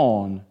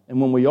drawn,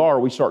 and when we are,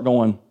 we start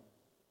going,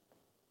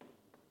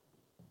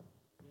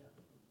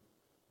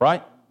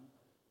 right?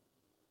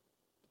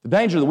 The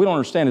danger that we don't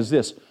understand is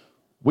this.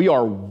 We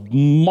are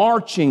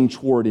marching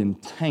toward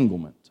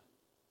entanglement.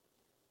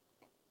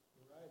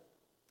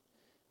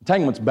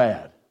 Entanglement's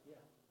bad.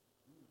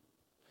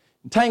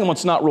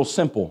 Entanglement's not real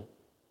simple.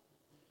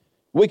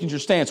 It weakens your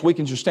stance,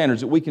 weakens your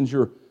standards, it weakens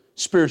your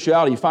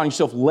spirituality. You find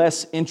yourself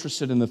less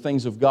interested in the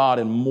things of God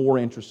and more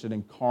interested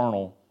in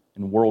carnal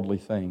and worldly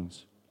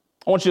things.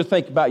 I want you to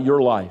think about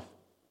your life.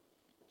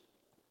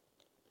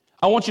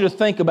 I want you to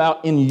think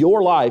about in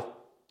your life,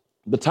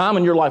 the time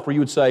in your life where you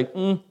would say,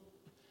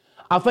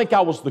 I think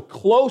I was the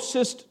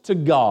closest to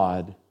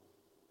God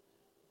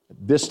at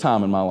this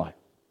time in my life.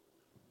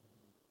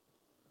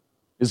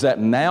 Is that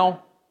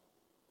now,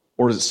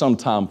 or is it some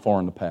time far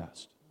in the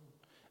past?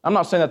 I'm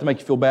not saying that to make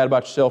you feel bad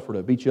about yourself or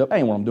to beat you up. That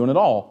ain't what I'm doing at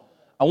all.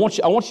 I want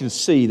you to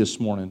see this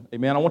morning,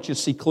 amen. I want you to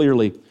see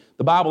clearly.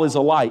 The Bible is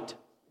a light.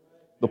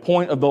 The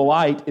point of the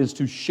light is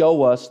to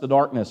show us the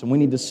darkness, and we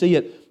need to see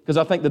it because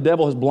I think the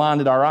devil has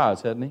blinded our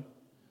eyes, hasn't he?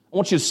 I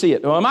want you to see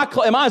it. Am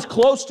I as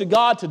close to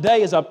God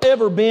today as I've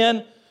ever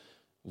been?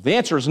 The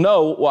answer is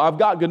no. Well, I've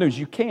got good news.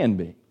 You can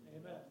be.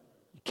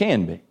 You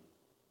can be.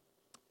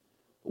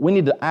 We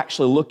need to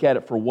actually look at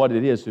it for what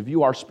it is, to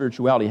view our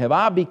spirituality.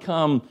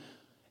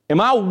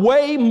 Am I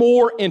way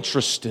more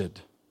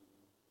interested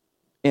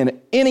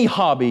in any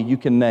hobby you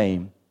can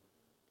name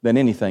than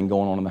anything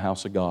going on in the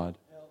house of God?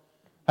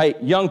 Hey,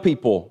 young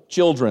people,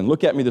 children,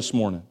 look at me this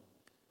morning.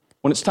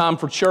 When it's time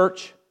for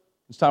church,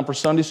 it's time for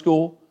Sunday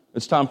school,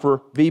 it's time for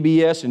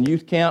VBS and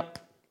youth camp,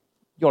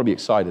 you ought to be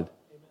excited.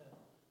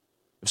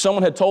 If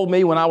someone had told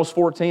me when I was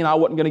 14 I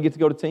wasn't going to get to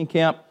go to teen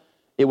camp,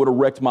 it would have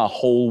wrecked my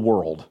whole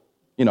world.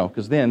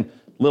 Because then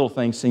little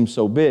things seem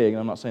so big.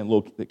 And I'm not saying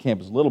that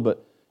camp is little,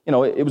 but,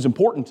 it was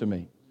important to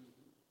me.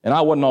 And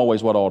I wasn't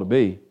always what I ought to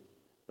be.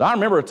 But I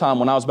remember a time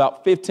when I was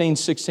about 15,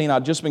 16,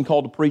 I'd just been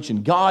called to preach,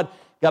 and God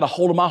got a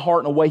hold of my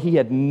heart in a way He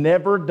had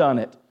never done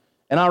it.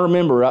 And I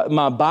remember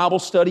my Bible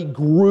study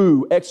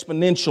grew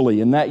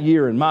exponentially in that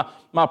year, and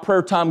my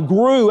prayer time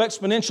grew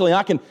exponentially. And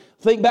I can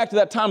think back to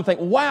that time and think,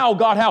 wow,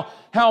 God,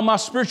 how my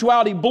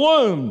spirituality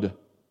bloomed.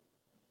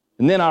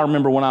 And then I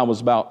remember when I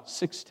was about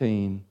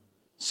 16,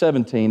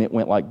 17, it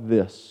went like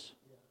this.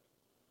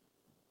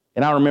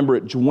 And I remember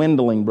it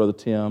dwindling, Brother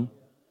Tim.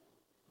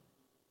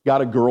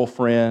 Got a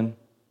girlfriend,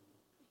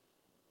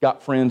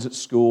 got friends at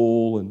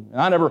school, and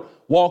I never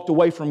walked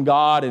away from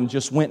God and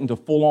just went into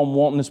full-on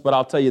wantonness, but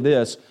I'll tell you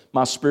this,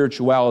 my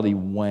spirituality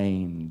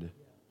waned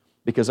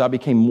because I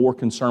became more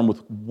concerned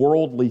with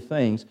worldly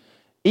things,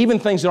 even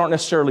things that aren't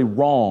necessarily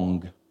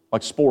wrong,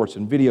 like sports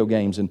and video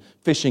games and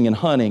fishing and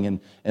hunting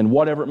and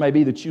whatever it may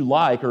be that you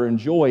like or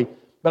enjoy,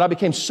 but I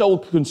became so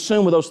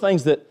consumed with those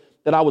things that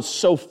I was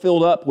so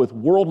filled up with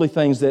worldly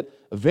things that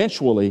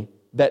eventually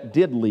that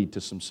did lead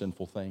to some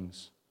sinful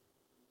things.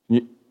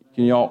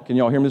 Can y'all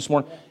hear me this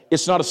morning?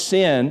 It's not a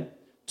sin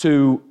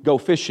to go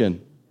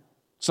fishing.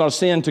 It's not a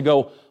sin to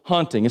go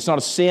hunting. It's not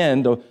a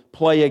sin to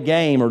play a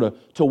game or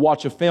to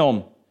watch a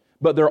film.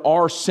 But there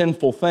are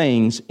sinful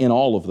things in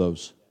all of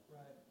those.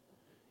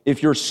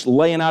 If you're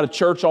laying out of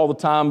church all the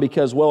time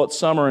because, well, it's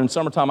summer and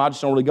summertime, I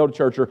just don't really go to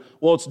church, or,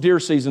 well, it's deer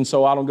season,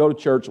 so I don't go to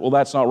church. Well,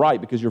 that's not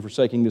right because you're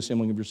forsaking the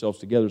assembling of yourselves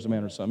together as a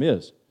manner of some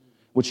is,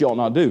 which you ought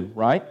not do,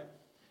 right?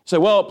 Say,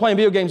 well, playing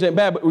video games ain't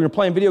bad, but when you're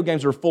playing video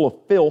games that are full of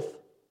filth,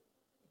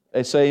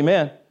 they say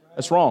amen.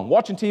 That's wrong.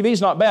 Watching TV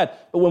is not bad,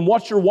 but when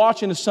what you're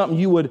watching is something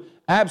you would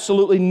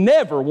absolutely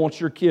never want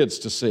your kids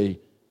to see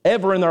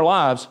ever in their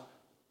lives,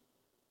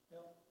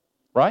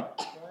 right?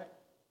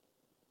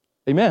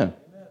 Amen.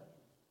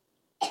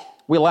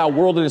 We allow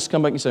worldliness to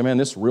come back and say, man,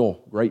 this is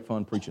real great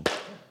fun preaching.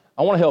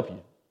 I want to help you.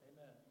 I'm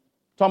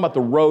talking about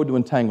the road to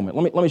entanglement.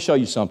 Let me show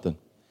you something.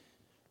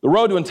 The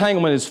road to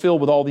entanglement is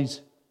filled with all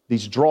these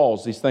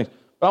draws, these things.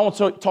 But I want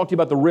to talk to you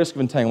about the risk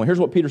of entanglement. Here's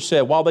what Peter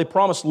said. While they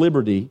promise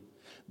liberty,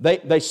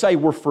 they say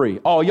we're free.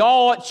 Oh,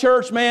 y'all at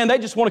church, man, they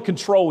just want to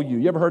control you.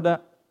 You ever heard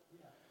that?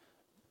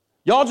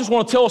 Y'all just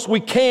want to tell us we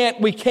can't.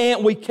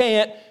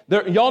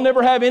 Y'all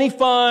never have any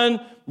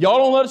fun. Y'all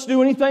don't let us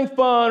do anything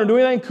fun or do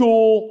anything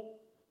cool.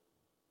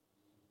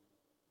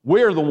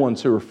 We're the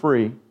ones who are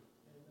free.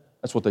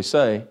 That's what they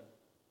say.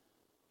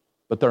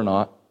 But they're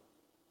not.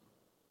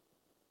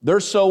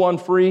 They're so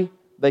unfree,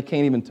 they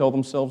can't even tell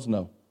themselves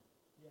no.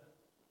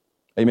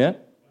 Amen?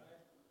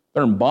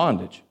 They're in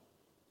bondage.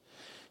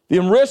 The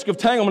risk of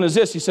entanglement is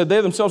this. He said, they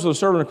themselves are the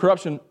servant of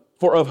corruption,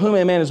 for of whom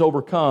a man is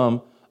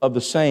overcome, of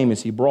the same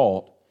is he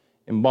brought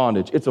in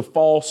bondage. It's a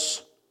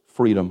false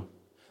freedom.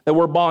 That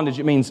word bondage,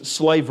 it means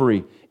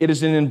slavery. It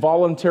is an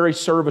involuntary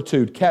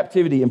servitude,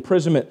 captivity,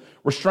 imprisonment,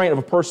 restraint of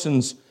a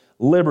person's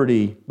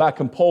liberty by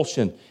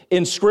compulsion.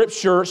 In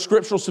Scripture,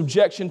 scriptural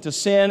subjection to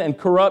sin and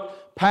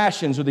corrupt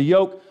passions or the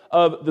yoke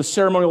of the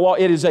ceremonial law,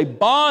 it is a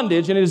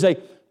bondage and it is a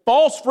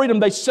false freedom.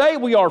 They say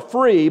we are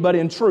free, but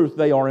in truth,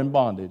 they are in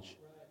bondage.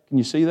 Can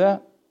you see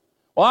that?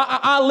 Well,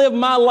 I live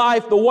my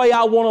life the way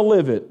I want to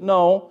live it.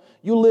 No,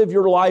 you live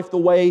your life the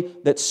way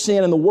that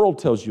sin in the world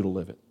tells you to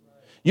live it.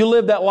 You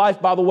live that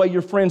life by the way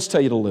your friends tell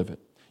you to live it.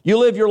 You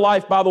live your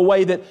life by the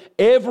way that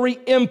every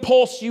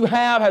impulse you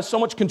have has so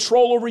much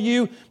control over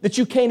you that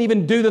you can't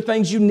even do the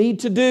things you need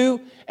to do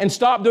and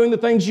stop doing the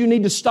things you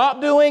need to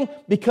stop doing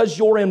because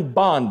you're in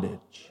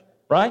bondage,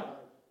 right?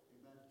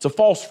 It's a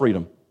false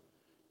freedom,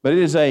 but it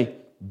is a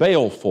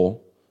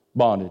baleful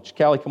bondage.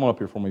 Callie, come on up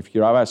here for me if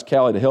you care. I've asked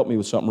Callie to help me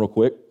with something real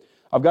quick.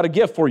 I've got a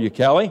gift for you,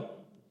 Callie. I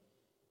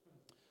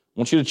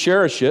want you to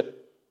cherish it.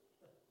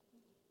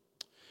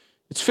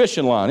 It's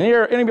fishing line.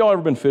 Any of y'all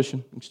ever been fishing?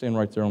 You can stand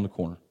right there on the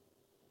corner.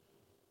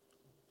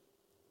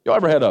 Y'all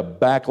ever had a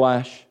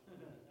backlash?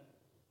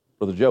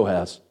 Brother Joe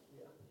has.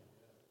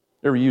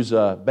 You ever use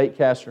a bait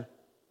caster?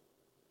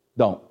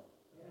 Don't.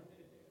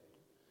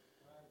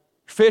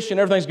 Fishing,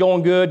 everything's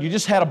going good. You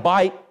just had a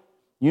bite.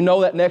 You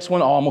know that next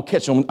one, I'm going to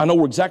catch him. I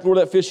know exactly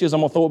where that fish is. I'm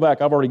going to throw it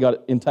back. I've already got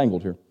it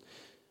entangled here.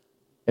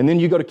 And then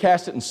you go to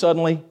cast it, and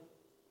suddenly,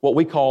 what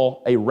we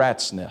call a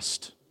rat's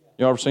nest.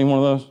 You ever seen one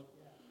of those?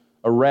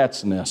 A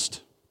rat's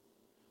nest.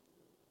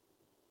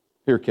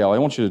 Here, Callie, I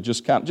want you to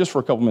just for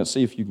a couple minutes,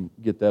 see if you can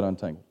get that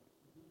untangled.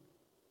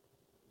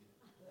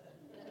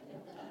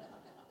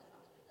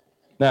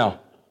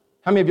 Now,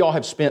 how many of y'all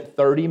have spent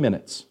 30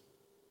 minutes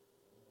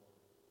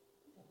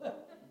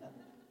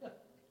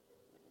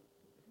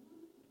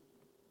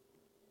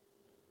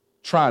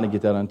trying to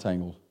get that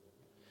untangled? You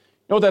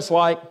know what that's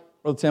like?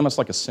 Brother Tim, that's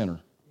like a sinner.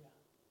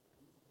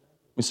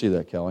 Let me see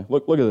that, Callie.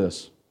 Look at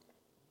this.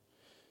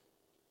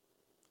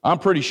 I'm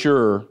pretty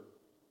sure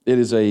it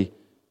is a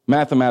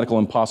mathematical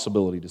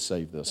impossibility to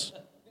save this.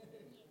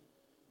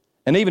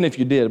 And even if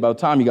you did, by the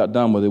time you got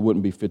done with it, it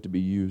wouldn't be fit to be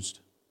used.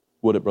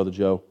 Would it, Brother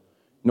Joe?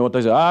 You know what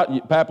they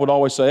say? Pap would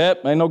always say,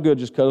 ain't no good,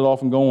 just cut it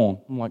off and go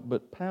on. I'm like,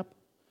 but Pap,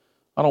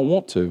 I don't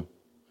want to.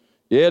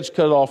 Yeah, just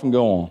cut it off and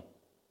go on.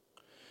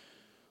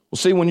 Well,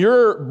 see, when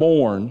you're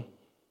born,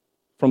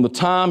 from the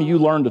time you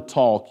learn to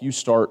talk, you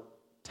start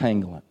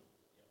tangling.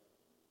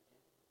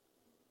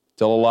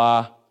 Tell a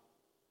lie.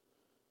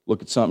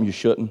 Look at something you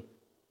shouldn't.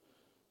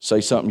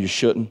 Say something you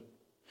shouldn't.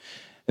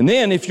 And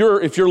then if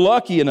you're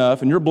lucky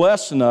enough and you're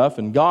blessed enough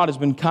and God has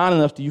been kind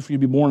enough to you for you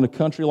to be born in a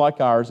country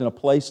like ours, in a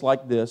place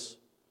like this,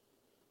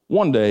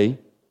 one day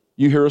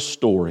you hear a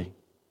story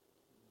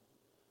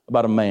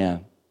about a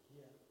man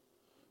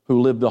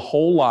who lived a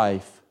whole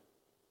life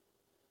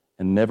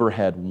and never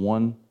had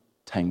one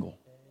tangle.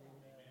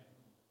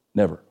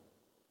 Never.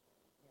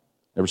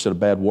 Never said a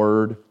bad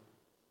word.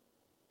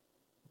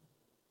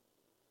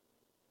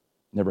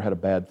 Never had a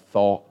bad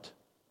thought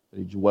that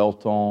he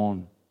dwelt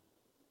on.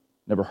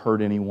 Never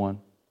hurt anyone.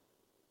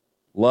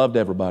 Loved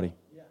everybody.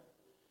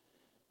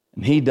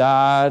 And he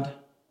died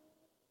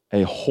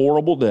a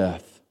horrible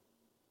death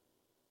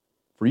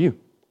for you.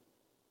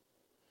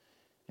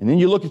 And then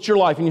you look at your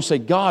life and you say,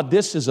 God,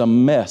 this is a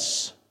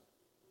mess.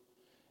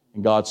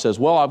 And God says,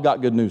 well, I've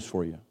got good news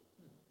for you. And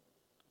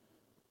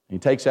he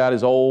takes out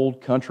his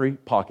old country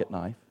pocket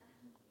knife.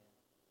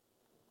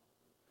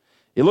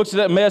 He looks at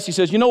that mess. He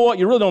says, you know what?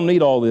 You really don't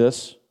need all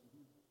this.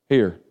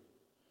 Here.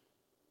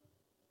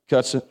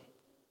 Cuts it.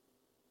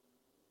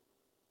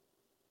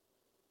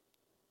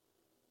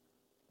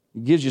 He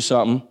gives you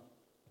something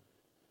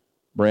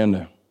brand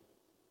new.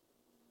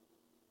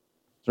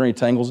 Is there any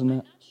tangles in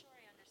that?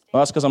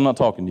 Well, that's because I'm not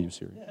talking to you,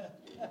 Siri.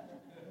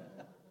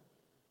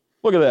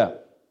 Look at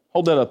that.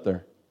 Hold that up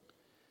there.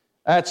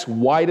 That's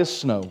white as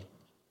snow.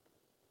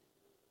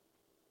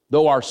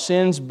 Though our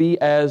sins be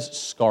as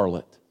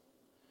scarlet,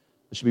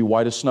 it should be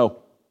white as snow.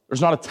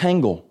 There's not a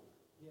tangle.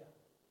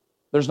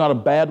 There's not a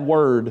bad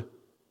word.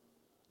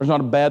 There's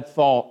not a bad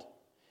thought.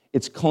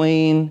 It's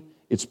clean.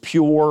 It's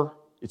pure.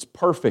 It's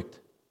perfect.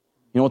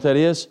 You know what that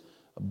is?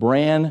 A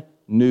brand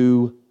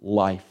new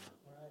life.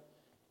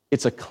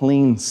 It's a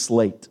clean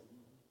slate.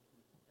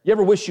 You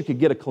ever wish you could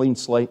get a clean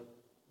slate?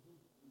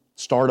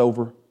 Start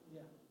over?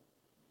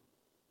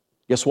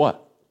 Guess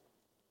what?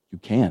 You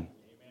can.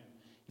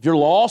 If you're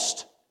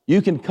lost,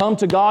 you can come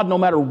to God no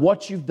matter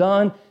what you've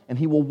done, and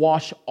He will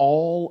wash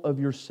all of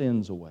your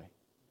sins away.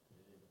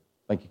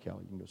 Thank you, Kelly.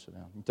 You can go sit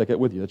down. You can take that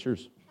with you. That's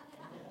yours.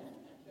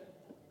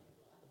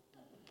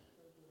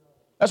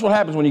 That's what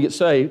happens when you get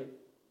saved.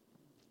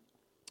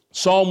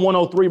 Psalm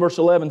 103, verse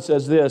 11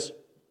 says this,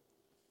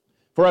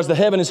 "For as the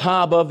heaven is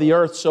high above the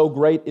earth, so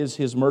great is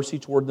His mercy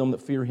toward them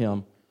that fear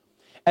Him.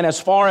 And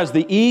as far as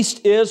the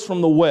east is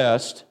from the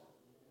west,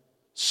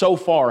 so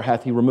far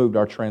hath He removed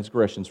our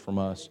transgressions from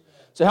us."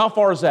 So how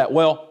far is that?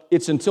 Well,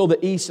 it's until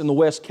the east and the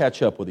west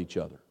catch up with each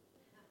other.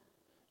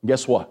 And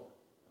guess what?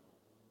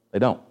 They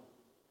don't.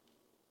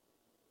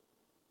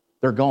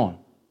 They're gone.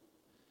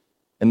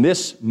 And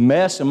this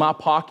mess in my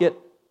pocket,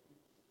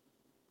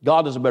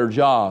 God does a better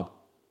job.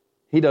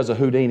 He does a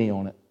Houdini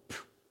on it.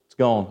 It's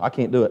gone. I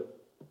can't do it.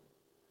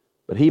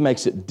 But He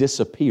makes it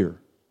disappear.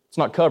 It's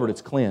not covered,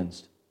 it's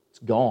cleansed. It's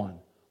gone.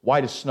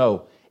 White as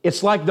snow.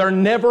 It's like there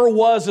never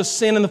was a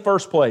sin in the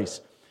first place.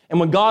 And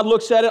when God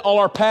looks at it, all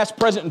our past,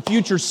 present, and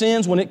future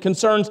sins, when it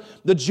concerns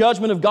the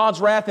judgment of God's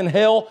wrath in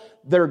hell,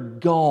 they're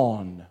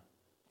gone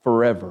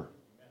forever.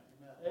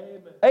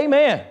 Amen.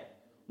 Amen.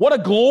 What a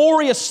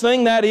glorious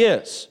thing that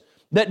is,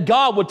 that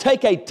God would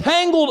take a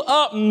tangled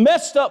up,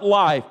 messed up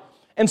life.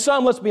 And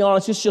some, let's be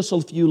honest, it's just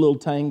a few little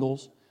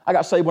tangles. I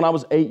got saved when I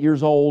was 8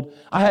 years old.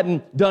 I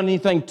hadn't done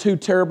anything too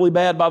terribly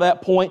bad by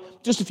that point,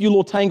 just a few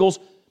little tangles.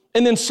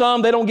 And then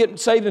some, they don't get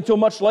saved until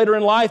much later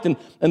in life, and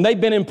they've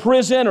been in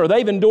prison or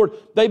they've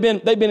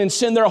been in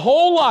sin their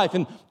whole life,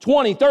 in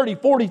 20, 30,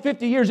 40,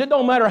 50 years. It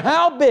don't matter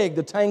how big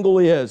the tangle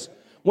is.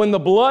 When the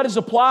blood is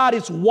applied,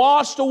 it's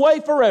washed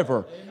away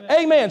forever.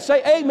 Amen.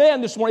 Say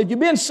amen this morning. If you've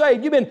been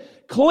saved, you've been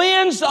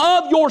cleansed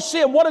of your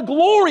sin. What a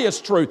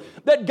glorious truth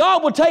that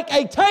God would take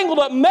a tangled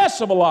up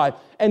mess of a life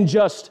and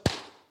just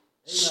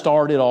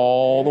start it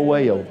all the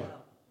way over.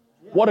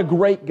 What a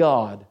great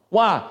God.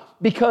 Why?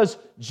 Because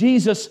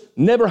Jesus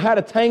never had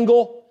a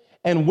tangle,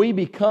 and we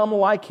become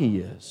like He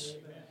is.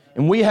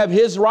 And we have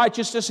His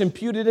righteousness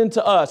imputed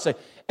into us. Say,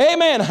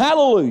 amen,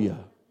 hallelujah.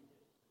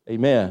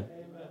 Amen.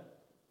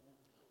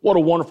 What a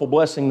wonderful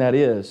blessing that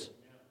is.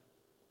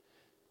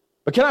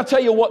 But can I tell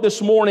you what this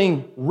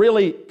morning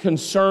really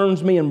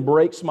concerns me and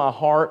breaks my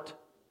heart?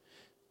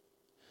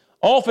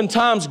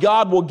 Oftentimes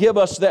God will give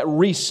us that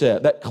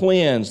reset, that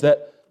cleanse,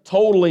 that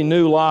totally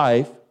new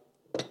life.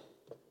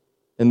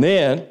 And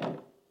then, at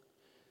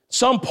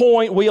some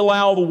point, we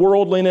allow the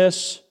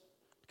worldliness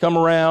to come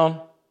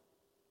around.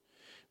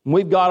 And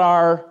we've got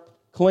our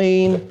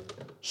clean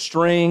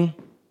string.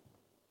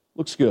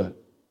 Looks good.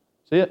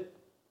 See it?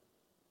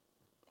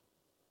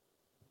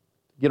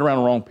 Get around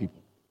the wrong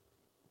people.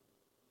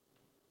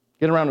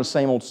 Get around the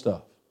same old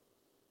stuff.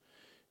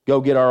 Go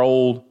get our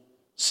old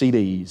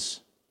CDs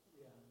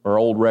or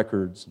old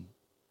records and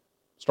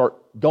start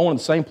going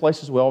to the same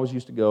places we always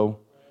used to go,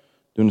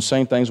 doing the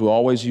same things we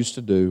always used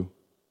to do.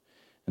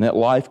 And that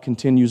life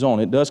continues on.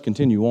 It does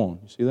continue on.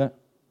 You see that?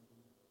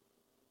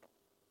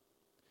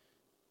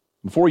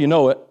 Before you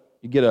know it,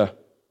 you get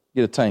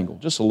a tangle,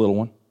 just a little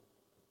one.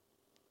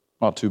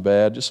 Not too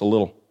bad, just a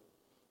little.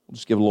 We'll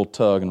just give it a little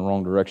tug in the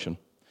wrong direction.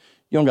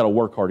 You don't got to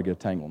work hard to get a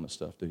tangle in this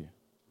stuff, do you?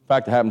 In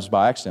fact, it happens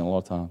by accident a lot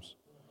of times.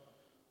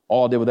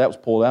 All I did with that was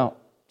pull it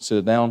out, sit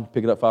it down,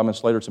 pick it up 5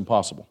 minutes later, it's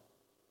impossible.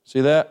 See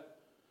that?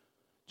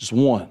 Just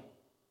one.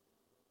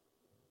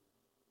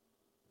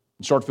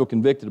 You start to feel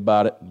convicted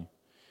about it, and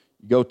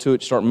you go to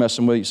it, you start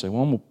messing with it, you say,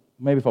 well,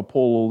 maybe if I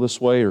pull a little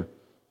this way or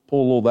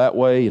pull a little that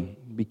way and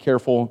be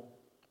careful.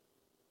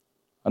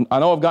 I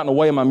know I've gotten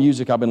away in my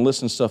music. I've been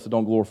listening to stuff that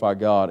don't glorify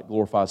God. It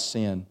glorifies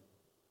sin.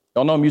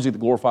 Y'all know music that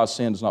glorifies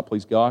sin does not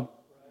please God?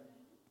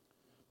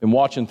 Been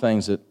watching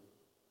things that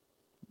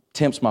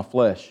tempts my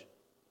flesh.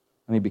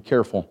 I need to be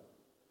careful.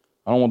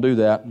 I don't want to do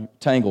that.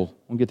 Tangled. I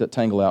want to get that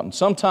tangle out. And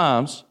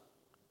sometimes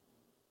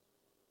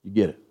you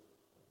get it.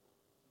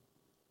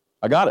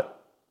 I got it.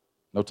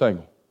 No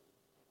tangle.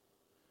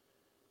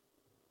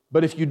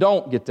 But if you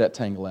don't get that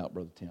tangle out,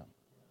 Brother Tim,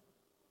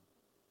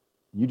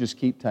 you just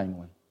keep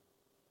tangling.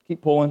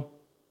 Keep pulling.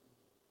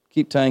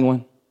 Keep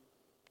tangling.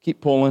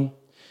 Keep pulling.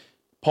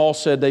 Paul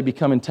said they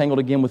become entangled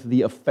again with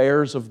the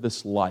affairs of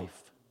this life.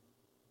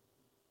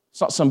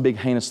 It's not some big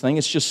heinous thing.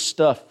 It's just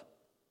stuff.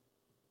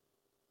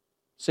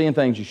 Seeing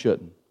things you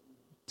shouldn't.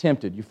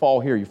 Tempted. You fall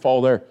here. You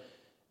fall there.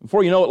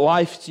 Before you know it,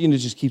 life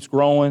just keeps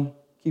growing,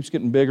 keeps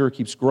getting bigger,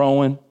 keeps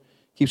growing,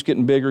 keeps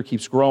getting bigger,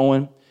 keeps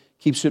growing,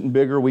 keeps getting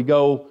bigger. We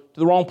go to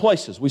the wrong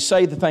places. We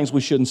say the things we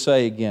shouldn't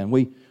say again.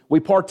 We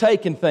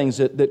partake in things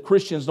that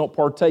Christians don't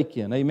partake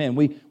in. Amen.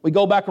 We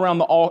go back around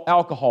the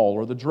alcohol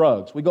or the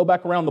drugs. We go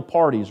back around the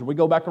parties, or we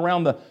go back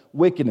around the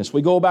wickedness.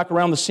 We go back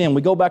around the sin.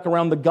 We go back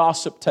around the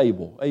gossip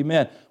table.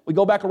 Amen. We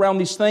go back around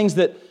these things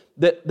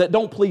that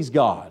don't please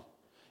God.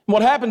 And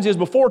what happens is,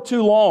 before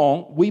too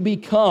long, we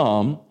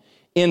become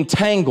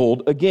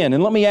entangled again.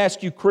 And let me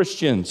ask you,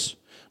 Christians,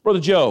 Brother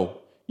Joe,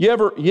 you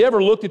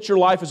ever looked at your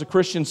life as a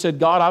Christian and said,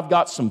 God, I've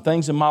got some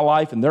things in my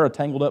life and they're a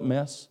tangled up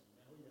mess?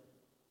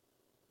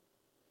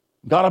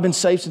 God, I've been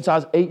saved since I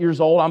was 8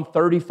 years old. I'm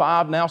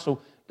 35 now, so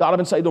God, I've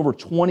been saved over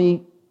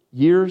 20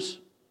 years.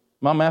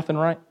 Am I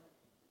mathing right?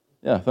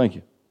 Yeah, thank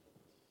you.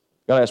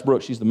 Got to ask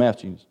Brooke, she's the math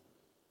genius.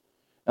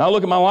 And I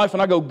look at my life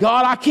and I go,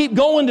 God, I keep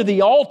going to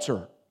the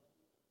altar.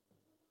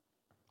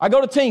 I go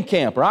to teen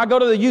camp, or I go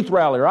to the youth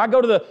rally, or I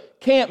go to the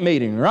camp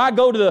meeting, or I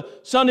go to the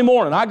Sunday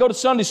morning, I go to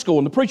Sunday school,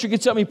 and the preacher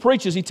gets up and he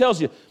preaches. He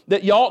tells you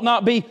that you ought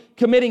not be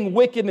committing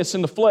wickedness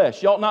in the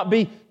flesh. You ought not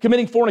be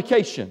committing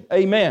fornication.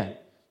 Amen.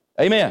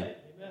 Amen.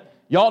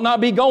 You ought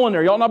not be going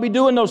there. You ought not be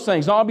doing those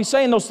things. You ought not be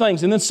saying those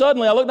things. And then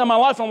suddenly I looked at my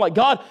life and I'm like,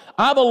 God,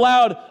 I've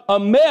allowed a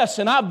mess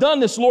and I've done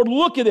this. Lord,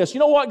 look at this.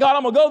 You know what, God,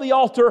 I'm going to go to the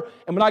altar,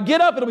 and when I get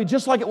up, it'll be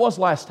just like it was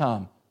last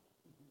time.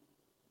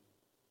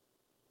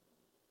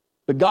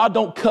 But God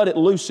don't cut it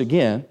loose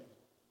again.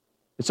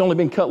 It's only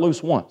been cut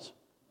loose once.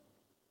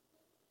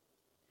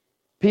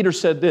 Peter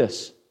said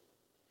this,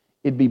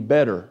 it'd be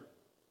better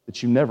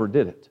that you never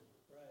did it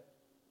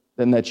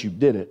than that you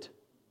did it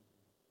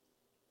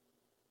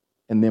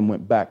and then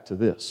went back to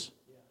this.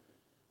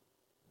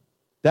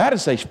 That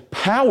is a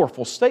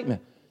powerful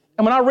statement.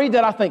 And when I read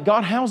that, I think,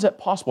 God, how is that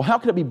possible? How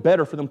could it be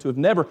better for them to have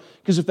never?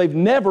 Because if they've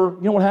never,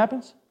 you know what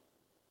happens?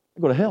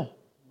 They go to hell.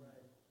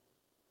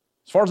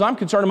 As far as I'm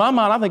concerned, in my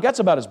mind, I think that's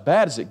about as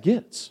bad as it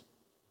gets.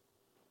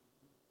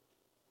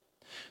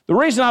 The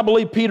reason I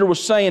believe Peter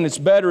was saying it's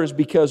better is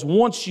because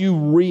once you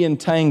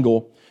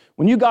re-entangle,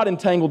 when you got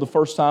entangled the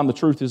first time, the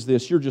truth is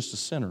this, you're just a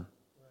sinner.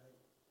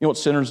 You know what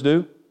sinners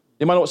do?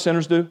 Anybody know what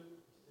sinners do?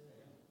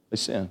 They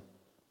sin.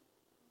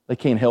 They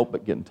can't help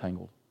but get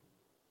entangled.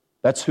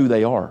 That's who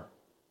they are.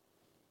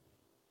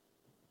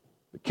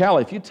 But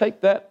Callie, if you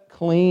take that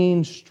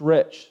clean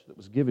stretch that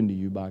was given to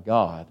you by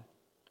God,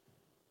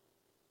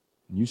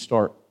 and you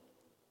start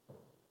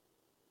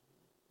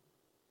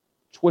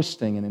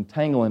twisting and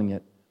entangling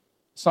it,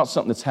 it's not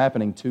something that's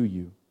happening to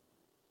you.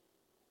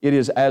 It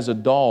is as a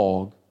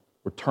dog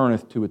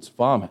returneth to its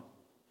vomit.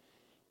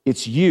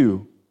 It's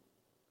you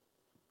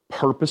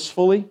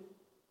purposefully,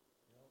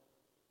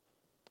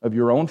 of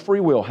your own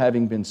free will,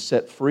 having been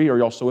set free. Are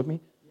y'all still with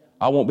me?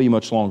 I won't be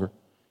much longer.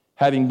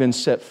 Having been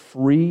set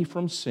free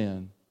from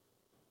sin.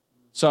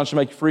 Son shall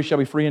make you free, shall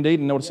be free indeed.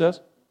 And you know what it says?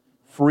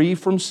 Free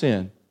from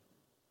sin.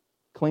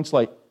 Clean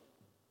slate.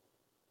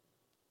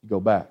 You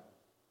go back.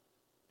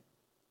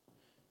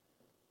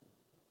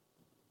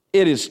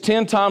 It is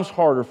 10 times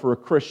harder for a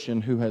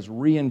Christian who has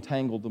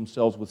re-entangled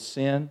themselves with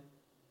sin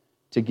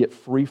to get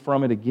free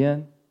from it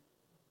again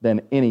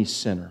than any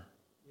sinner.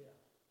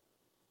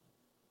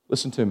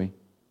 Listen to me.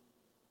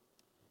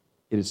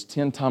 It is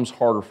 10 times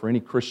harder for any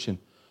Christian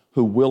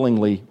who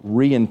willingly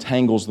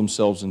re-entangles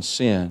themselves in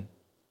sin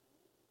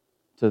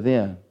to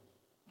then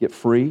get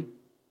free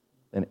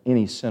than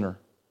any sinner.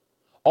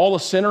 All a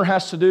sinner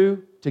has to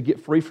do to get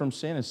free from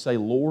sin is say,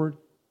 Lord,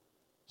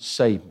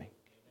 save me.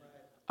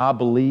 I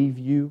believe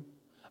you.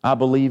 I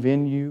believe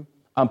in you.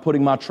 I'm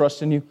putting my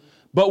trust in you.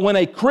 But when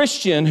a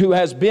Christian who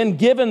has been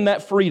given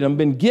that freedom,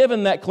 been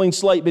given that clean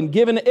slate, been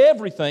given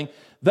everything,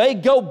 they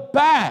go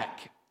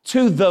back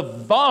to the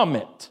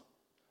vomit,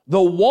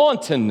 the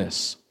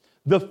wantonness,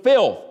 the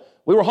filth.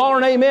 We were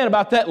hollering amen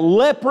about that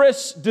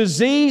leprous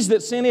disease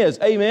that sin is.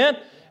 Amen?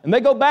 And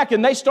they go back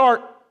and they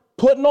start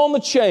putting on the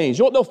chains.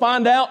 You know what they'll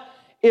find out?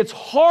 It's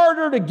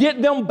harder to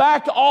get them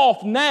back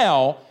off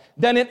now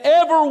than it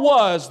ever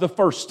was the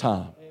first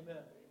time. Amen.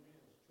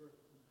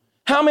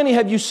 How many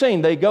have you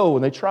seen? They go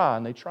and they try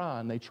and they try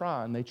and they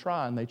try and they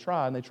try and they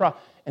try and they try.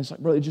 And it's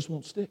like, brother, it just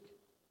won't stick.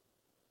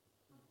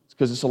 It's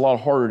because it's a lot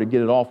harder to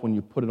get it off when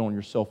you put it on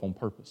yourself on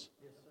purpose.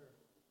 Yes, sir.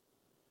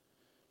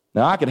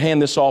 Now, I could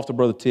hand this off to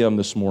Brother Tim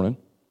this morning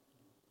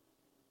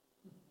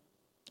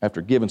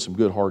after giving some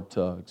good hard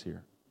tugs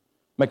here.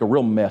 Make a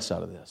real mess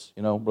out of this.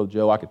 You know, Brother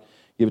Joe, I could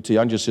give it to you.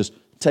 I can just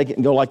take it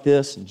and go like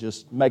this and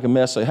just make a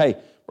mess. Say, hey,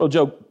 Brother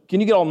Joe, can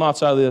you get all the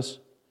knots out of this?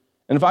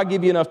 And if I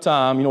give you enough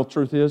time, you know what the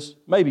truth is?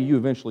 Maybe you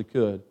eventually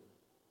could.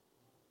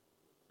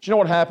 But you know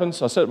what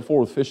happens? I said it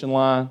before with fishing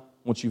line.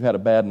 Once you've had a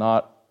bad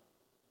knot,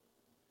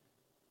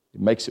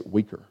 it makes it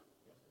weaker.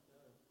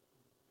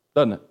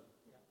 Doesn't it?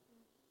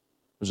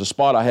 There's a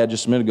spot I had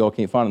just a minute ago. I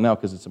can't find it now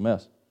because it's a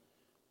mess.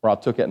 Where I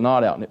took that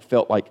knot out and it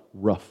felt like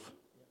rough.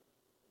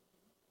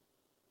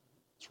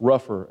 It's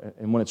rougher.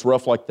 And when it's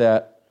rough like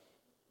that,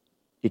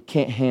 it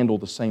can't handle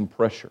the same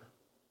pressure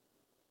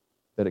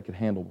that it could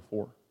handle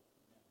before.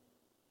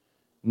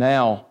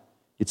 Now,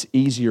 it's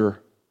easier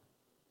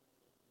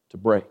to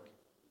break.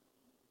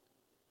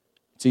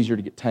 It's easier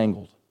to get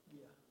tangled.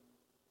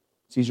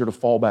 It's easier to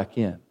fall back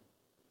in.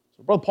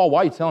 So, Brother Paul,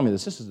 why are you telling me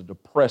this? This is a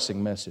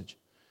depressing message.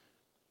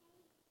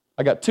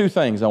 I got two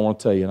things I want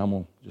to tell you, and I'm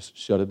going to just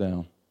shut it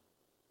down.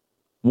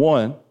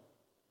 One,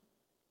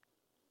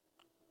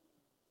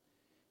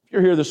 if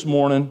you're here this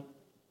morning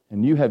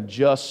and you have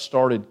just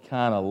started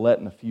kind of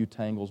letting a few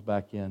tangles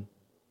back in,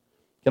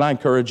 can I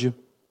encourage you?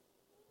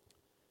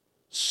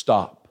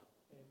 Stop.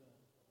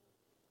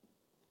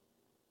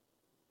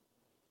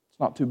 It's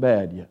not too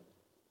bad yet.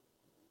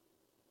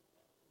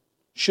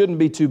 Shouldn't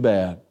be too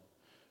bad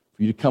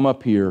for you to come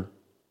up here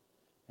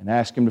and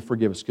ask Him to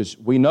forgive us, because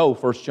we know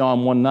 1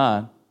 John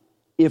 1:9,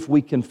 if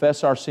we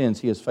confess our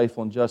sins, He is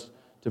faithful and just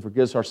to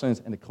forgive us our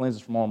sins and to cleanse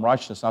us from all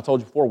unrighteousness. And I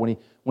told you before, when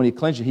He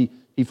cleanses you,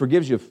 He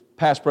forgives you of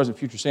past, present,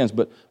 future sins.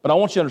 But I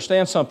want you to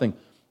understand something.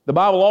 The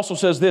Bible also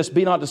says this,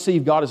 be not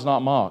deceived, God is not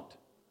mocked.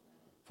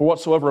 For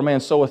whatsoever a man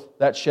soweth,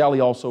 that shall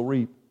he also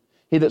reap.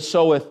 He that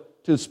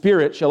soweth to the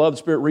Spirit shall of the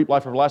Spirit reap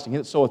life everlasting. He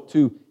that soweth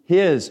to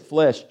his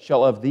flesh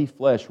shall of the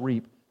flesh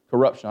reap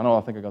corruption.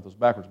 I think I got those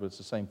backwards, but it's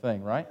the same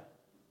thing, right?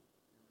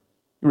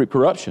 You reap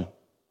corruption.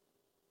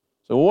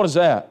 So what is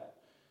that?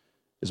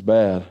 It's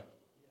bad.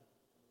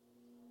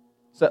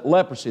 It's that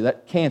leprosy,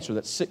 that cancer,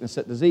 that sickness,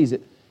 that disease.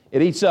 It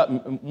eats up.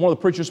 One of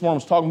the preachers this morning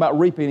was talking about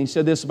reaping. He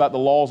said this about the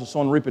laws of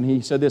sowing and reaping.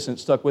 He said this, and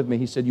it stuck with me.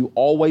 He said, you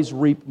always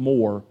reap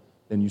more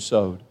than you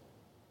sowed.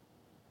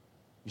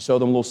 You sow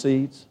them little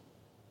seeds,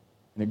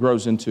 and it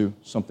grows into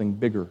something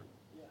bigger.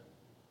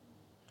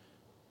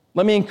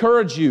 Let me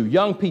encourage you,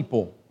 young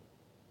people.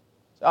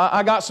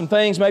 I got some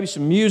things, maybe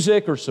some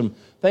music or some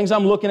things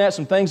I'm looking at,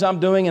 some things I'm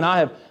doing, and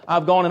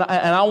I've gone and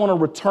I want to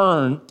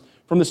return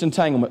from this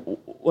entanglement.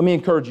 Let me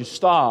encourage you,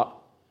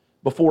 stop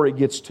before it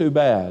gets too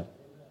bad.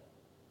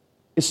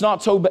 It's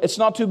not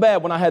too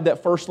bad when I had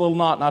that first little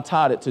knot and I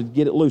tied it to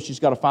get it loose. You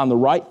just got to find the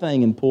right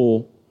thing and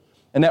pull.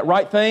 And that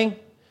right thing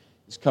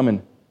is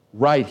coming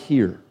right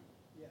here.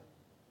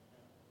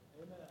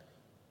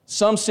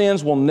 Some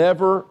sins will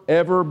never,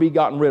 ever be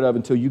gotten rid of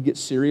until you get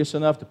serious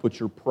enough to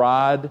put your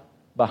pride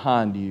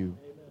behind you.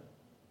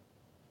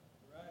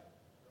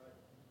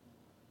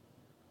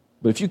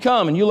 But if you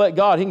come and you let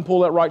God, He can pull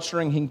that right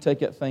string, He can take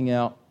that thing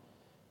out,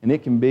 and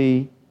it can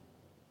be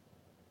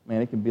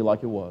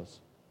like it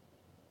was.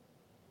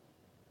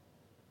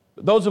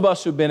 But those of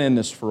us who've been in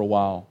this for a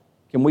while,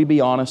 can we be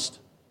honest?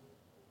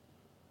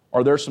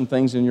 Are there some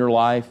things in your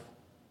life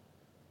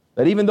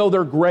that even though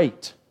they're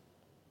great,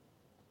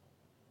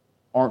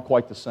 aren't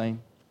quite the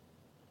same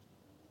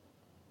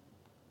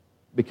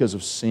because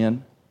of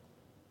sin?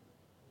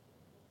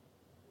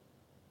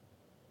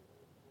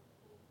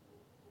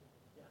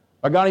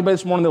 I got anybody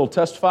this morning that will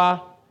testify?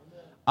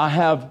 I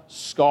have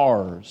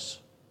scars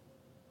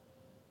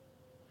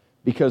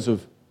because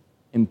of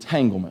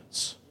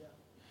entanglements.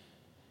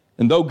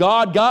 And though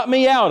God got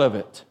me out of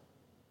it,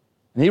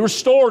 and He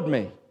restored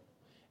me,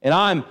 and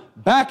I'm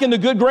back in the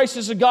good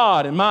graces of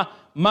God, and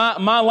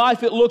my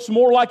life, it looks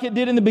more like it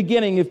did in the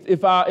beginning,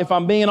 if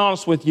I'm being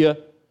honest with you.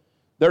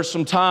 There's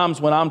some times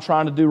when I'm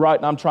trying to do right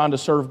and I'm trying to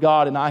serve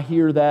God, and I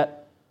hear that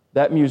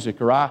music,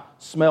 or I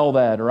smell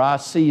that, or I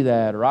see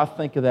that, or I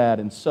think of that,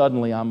 and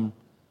suddenly I'm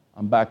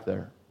back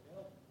there.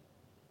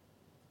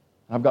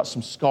 I've got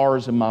some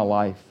scars in my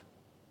life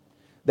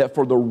that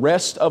for the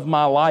rest of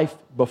my life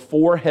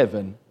before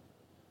heaven,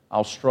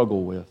 I'll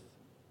struggle with.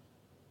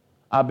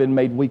 I've been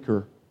made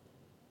weaker.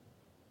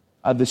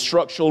 The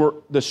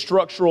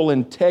structural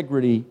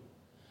integrity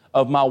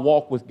of my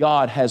walk with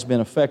God has been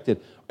affected.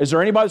 Is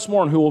there anybody this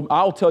morning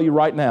I'll tell you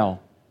right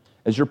now,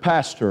 as your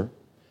pastor,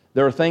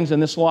 there are things in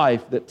this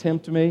life that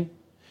tempt me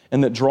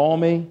and that draw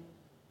me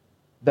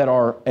that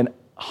are an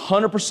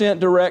 100%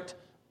 direct,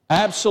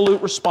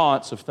 absolute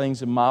response of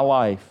things in my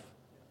life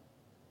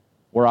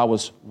where I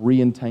was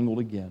re-entangled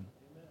again.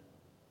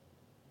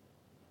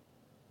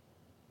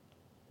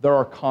 There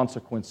are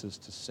consequences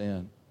to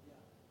sin.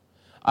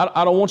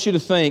 I don't want you to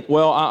think,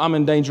 well, I'm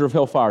in danger of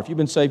hellfire. If you've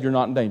been saved, you're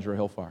not in danger of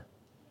hellfire.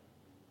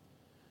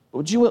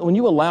 But when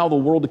you allow the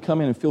world to come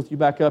in and filth you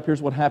back up,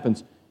 here's what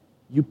happens.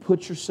 You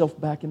put yourself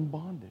back in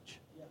bondage.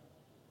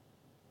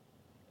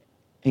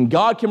 And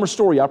God can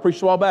restore you. I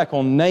preached a while back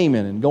on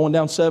Naaman and going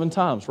down 7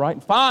 times, right?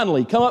 And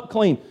finally, come up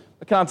clean.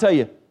 But can I tell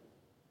you,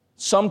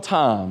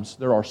 sometimes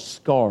there are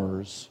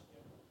scars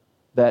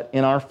that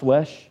in our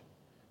flesh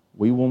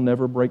we will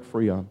never break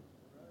free on.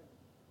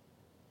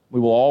 We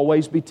will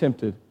always be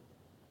tempted.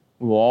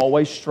 We will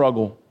always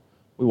struggle.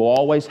 We will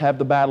always have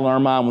the battle in our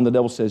mind when the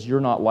devil says, you're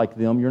not like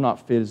them, you're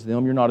not fit as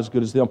them, you're not as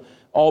good as them,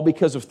 all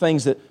because of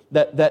things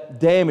that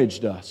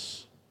damaged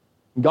us.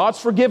 And God's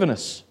forgiven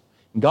us.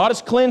 And God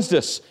has cleansed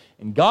us.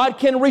 And God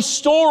can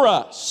restore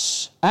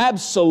us.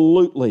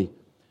 Absolutely.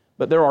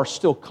 But there are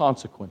still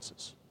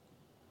consequences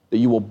that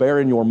you will bear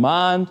in your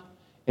mind,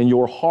 in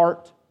your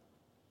heart.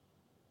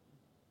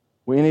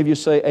 Will any of you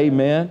say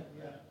amen?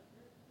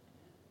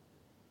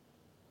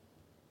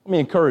 Let me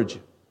encourage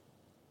you.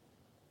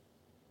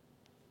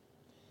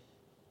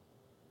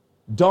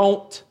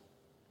 Don't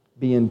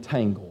be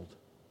entangled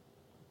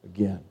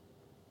again.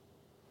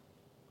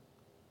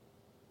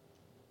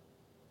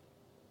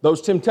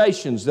 Those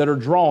temptations that are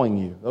drawing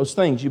you, those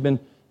things you've been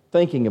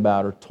thinking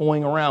about or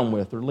toying around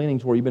with or leaning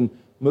toward. You've been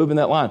moving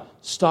that line.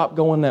 Stop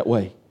going that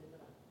way.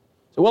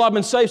 So, well, I've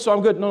been saved, so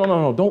I'm good.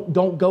 No.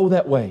 Don't go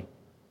that way.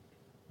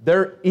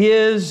 There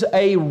is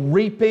a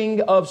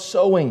reaping of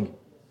sowing.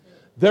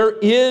 There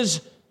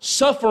is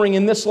suffering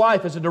in this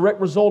life as a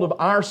direct result of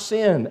our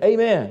sin.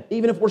 Amen.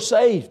 Even if we're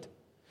saved.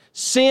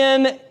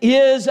 Sin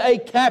is a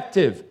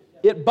captive.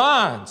 It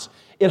binds.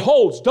 It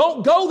holds.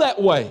 Don't go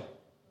that way.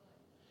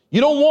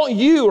 You don't want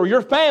you or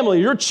your family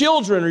or your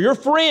children or your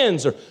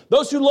friends or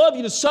those who love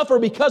you to suffer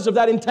because of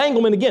that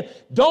entanglement again.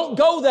 Don't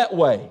go that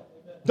way.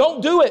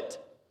 Don't do it.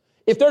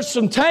 If there's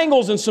some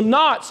tangles and some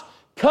knots,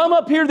 come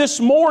up here this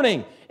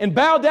morning and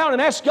bow down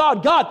and ask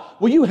God, God,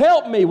 will you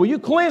help me? Will you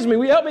cleanse me?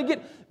 Will you help me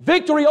get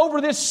victory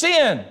over this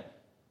sin?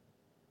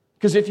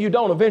 Because if you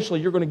don't, eventually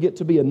you're going to get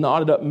to be a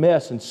knotted up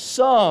mess. And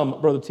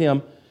some, Brother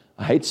Tim,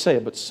 I hate to say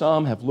it, but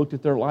some have looked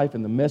at their life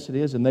and the mess it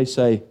is and they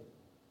say,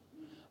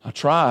 I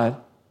tried, I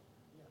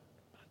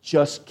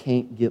just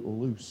can't get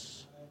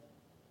loose.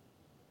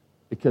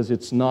 Because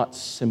it's not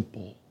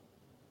simple.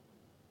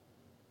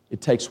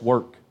 It takes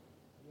work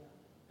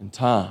and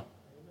time.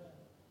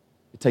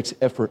 It takes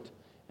effort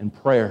and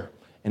prayer.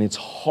 And it's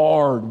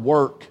hard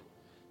work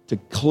to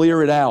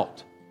clear it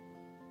out.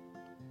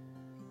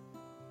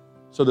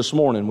 So this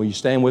morning, will you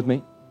stand with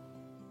me?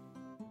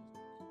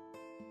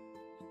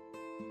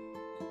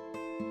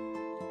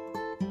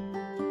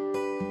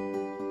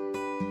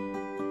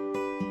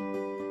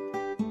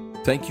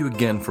 Thank you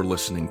again for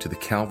listening to the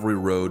Calvary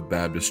Road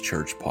Baptist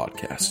Church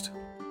podcast.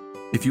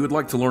 If you would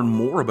like to learn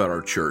more about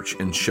our church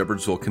in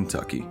Shepherdsville,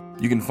 Kentucky,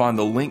 you can find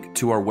the link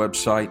to our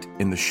website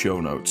in the show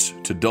notes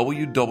to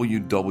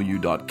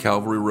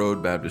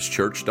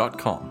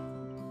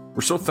www.calvaryroadbaptistchurch.com.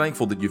 We're so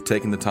thankful that you've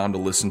taken the time to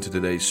listen to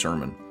today's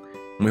sermon,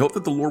 and we hope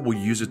that the Lord will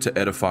use it to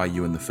edify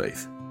you in the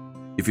faith.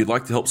 If you'd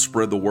like to help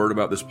spread the word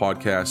about this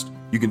podcast,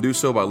 you can do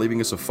so by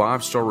leaving us a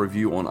 5-star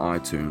review on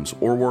iTunes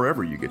or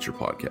wherever you get your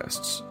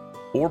podcasts,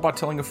 or by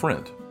telling a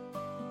friend.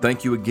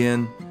 Thank you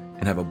again,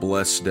 and have a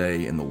blessed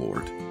day in the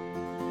Lord.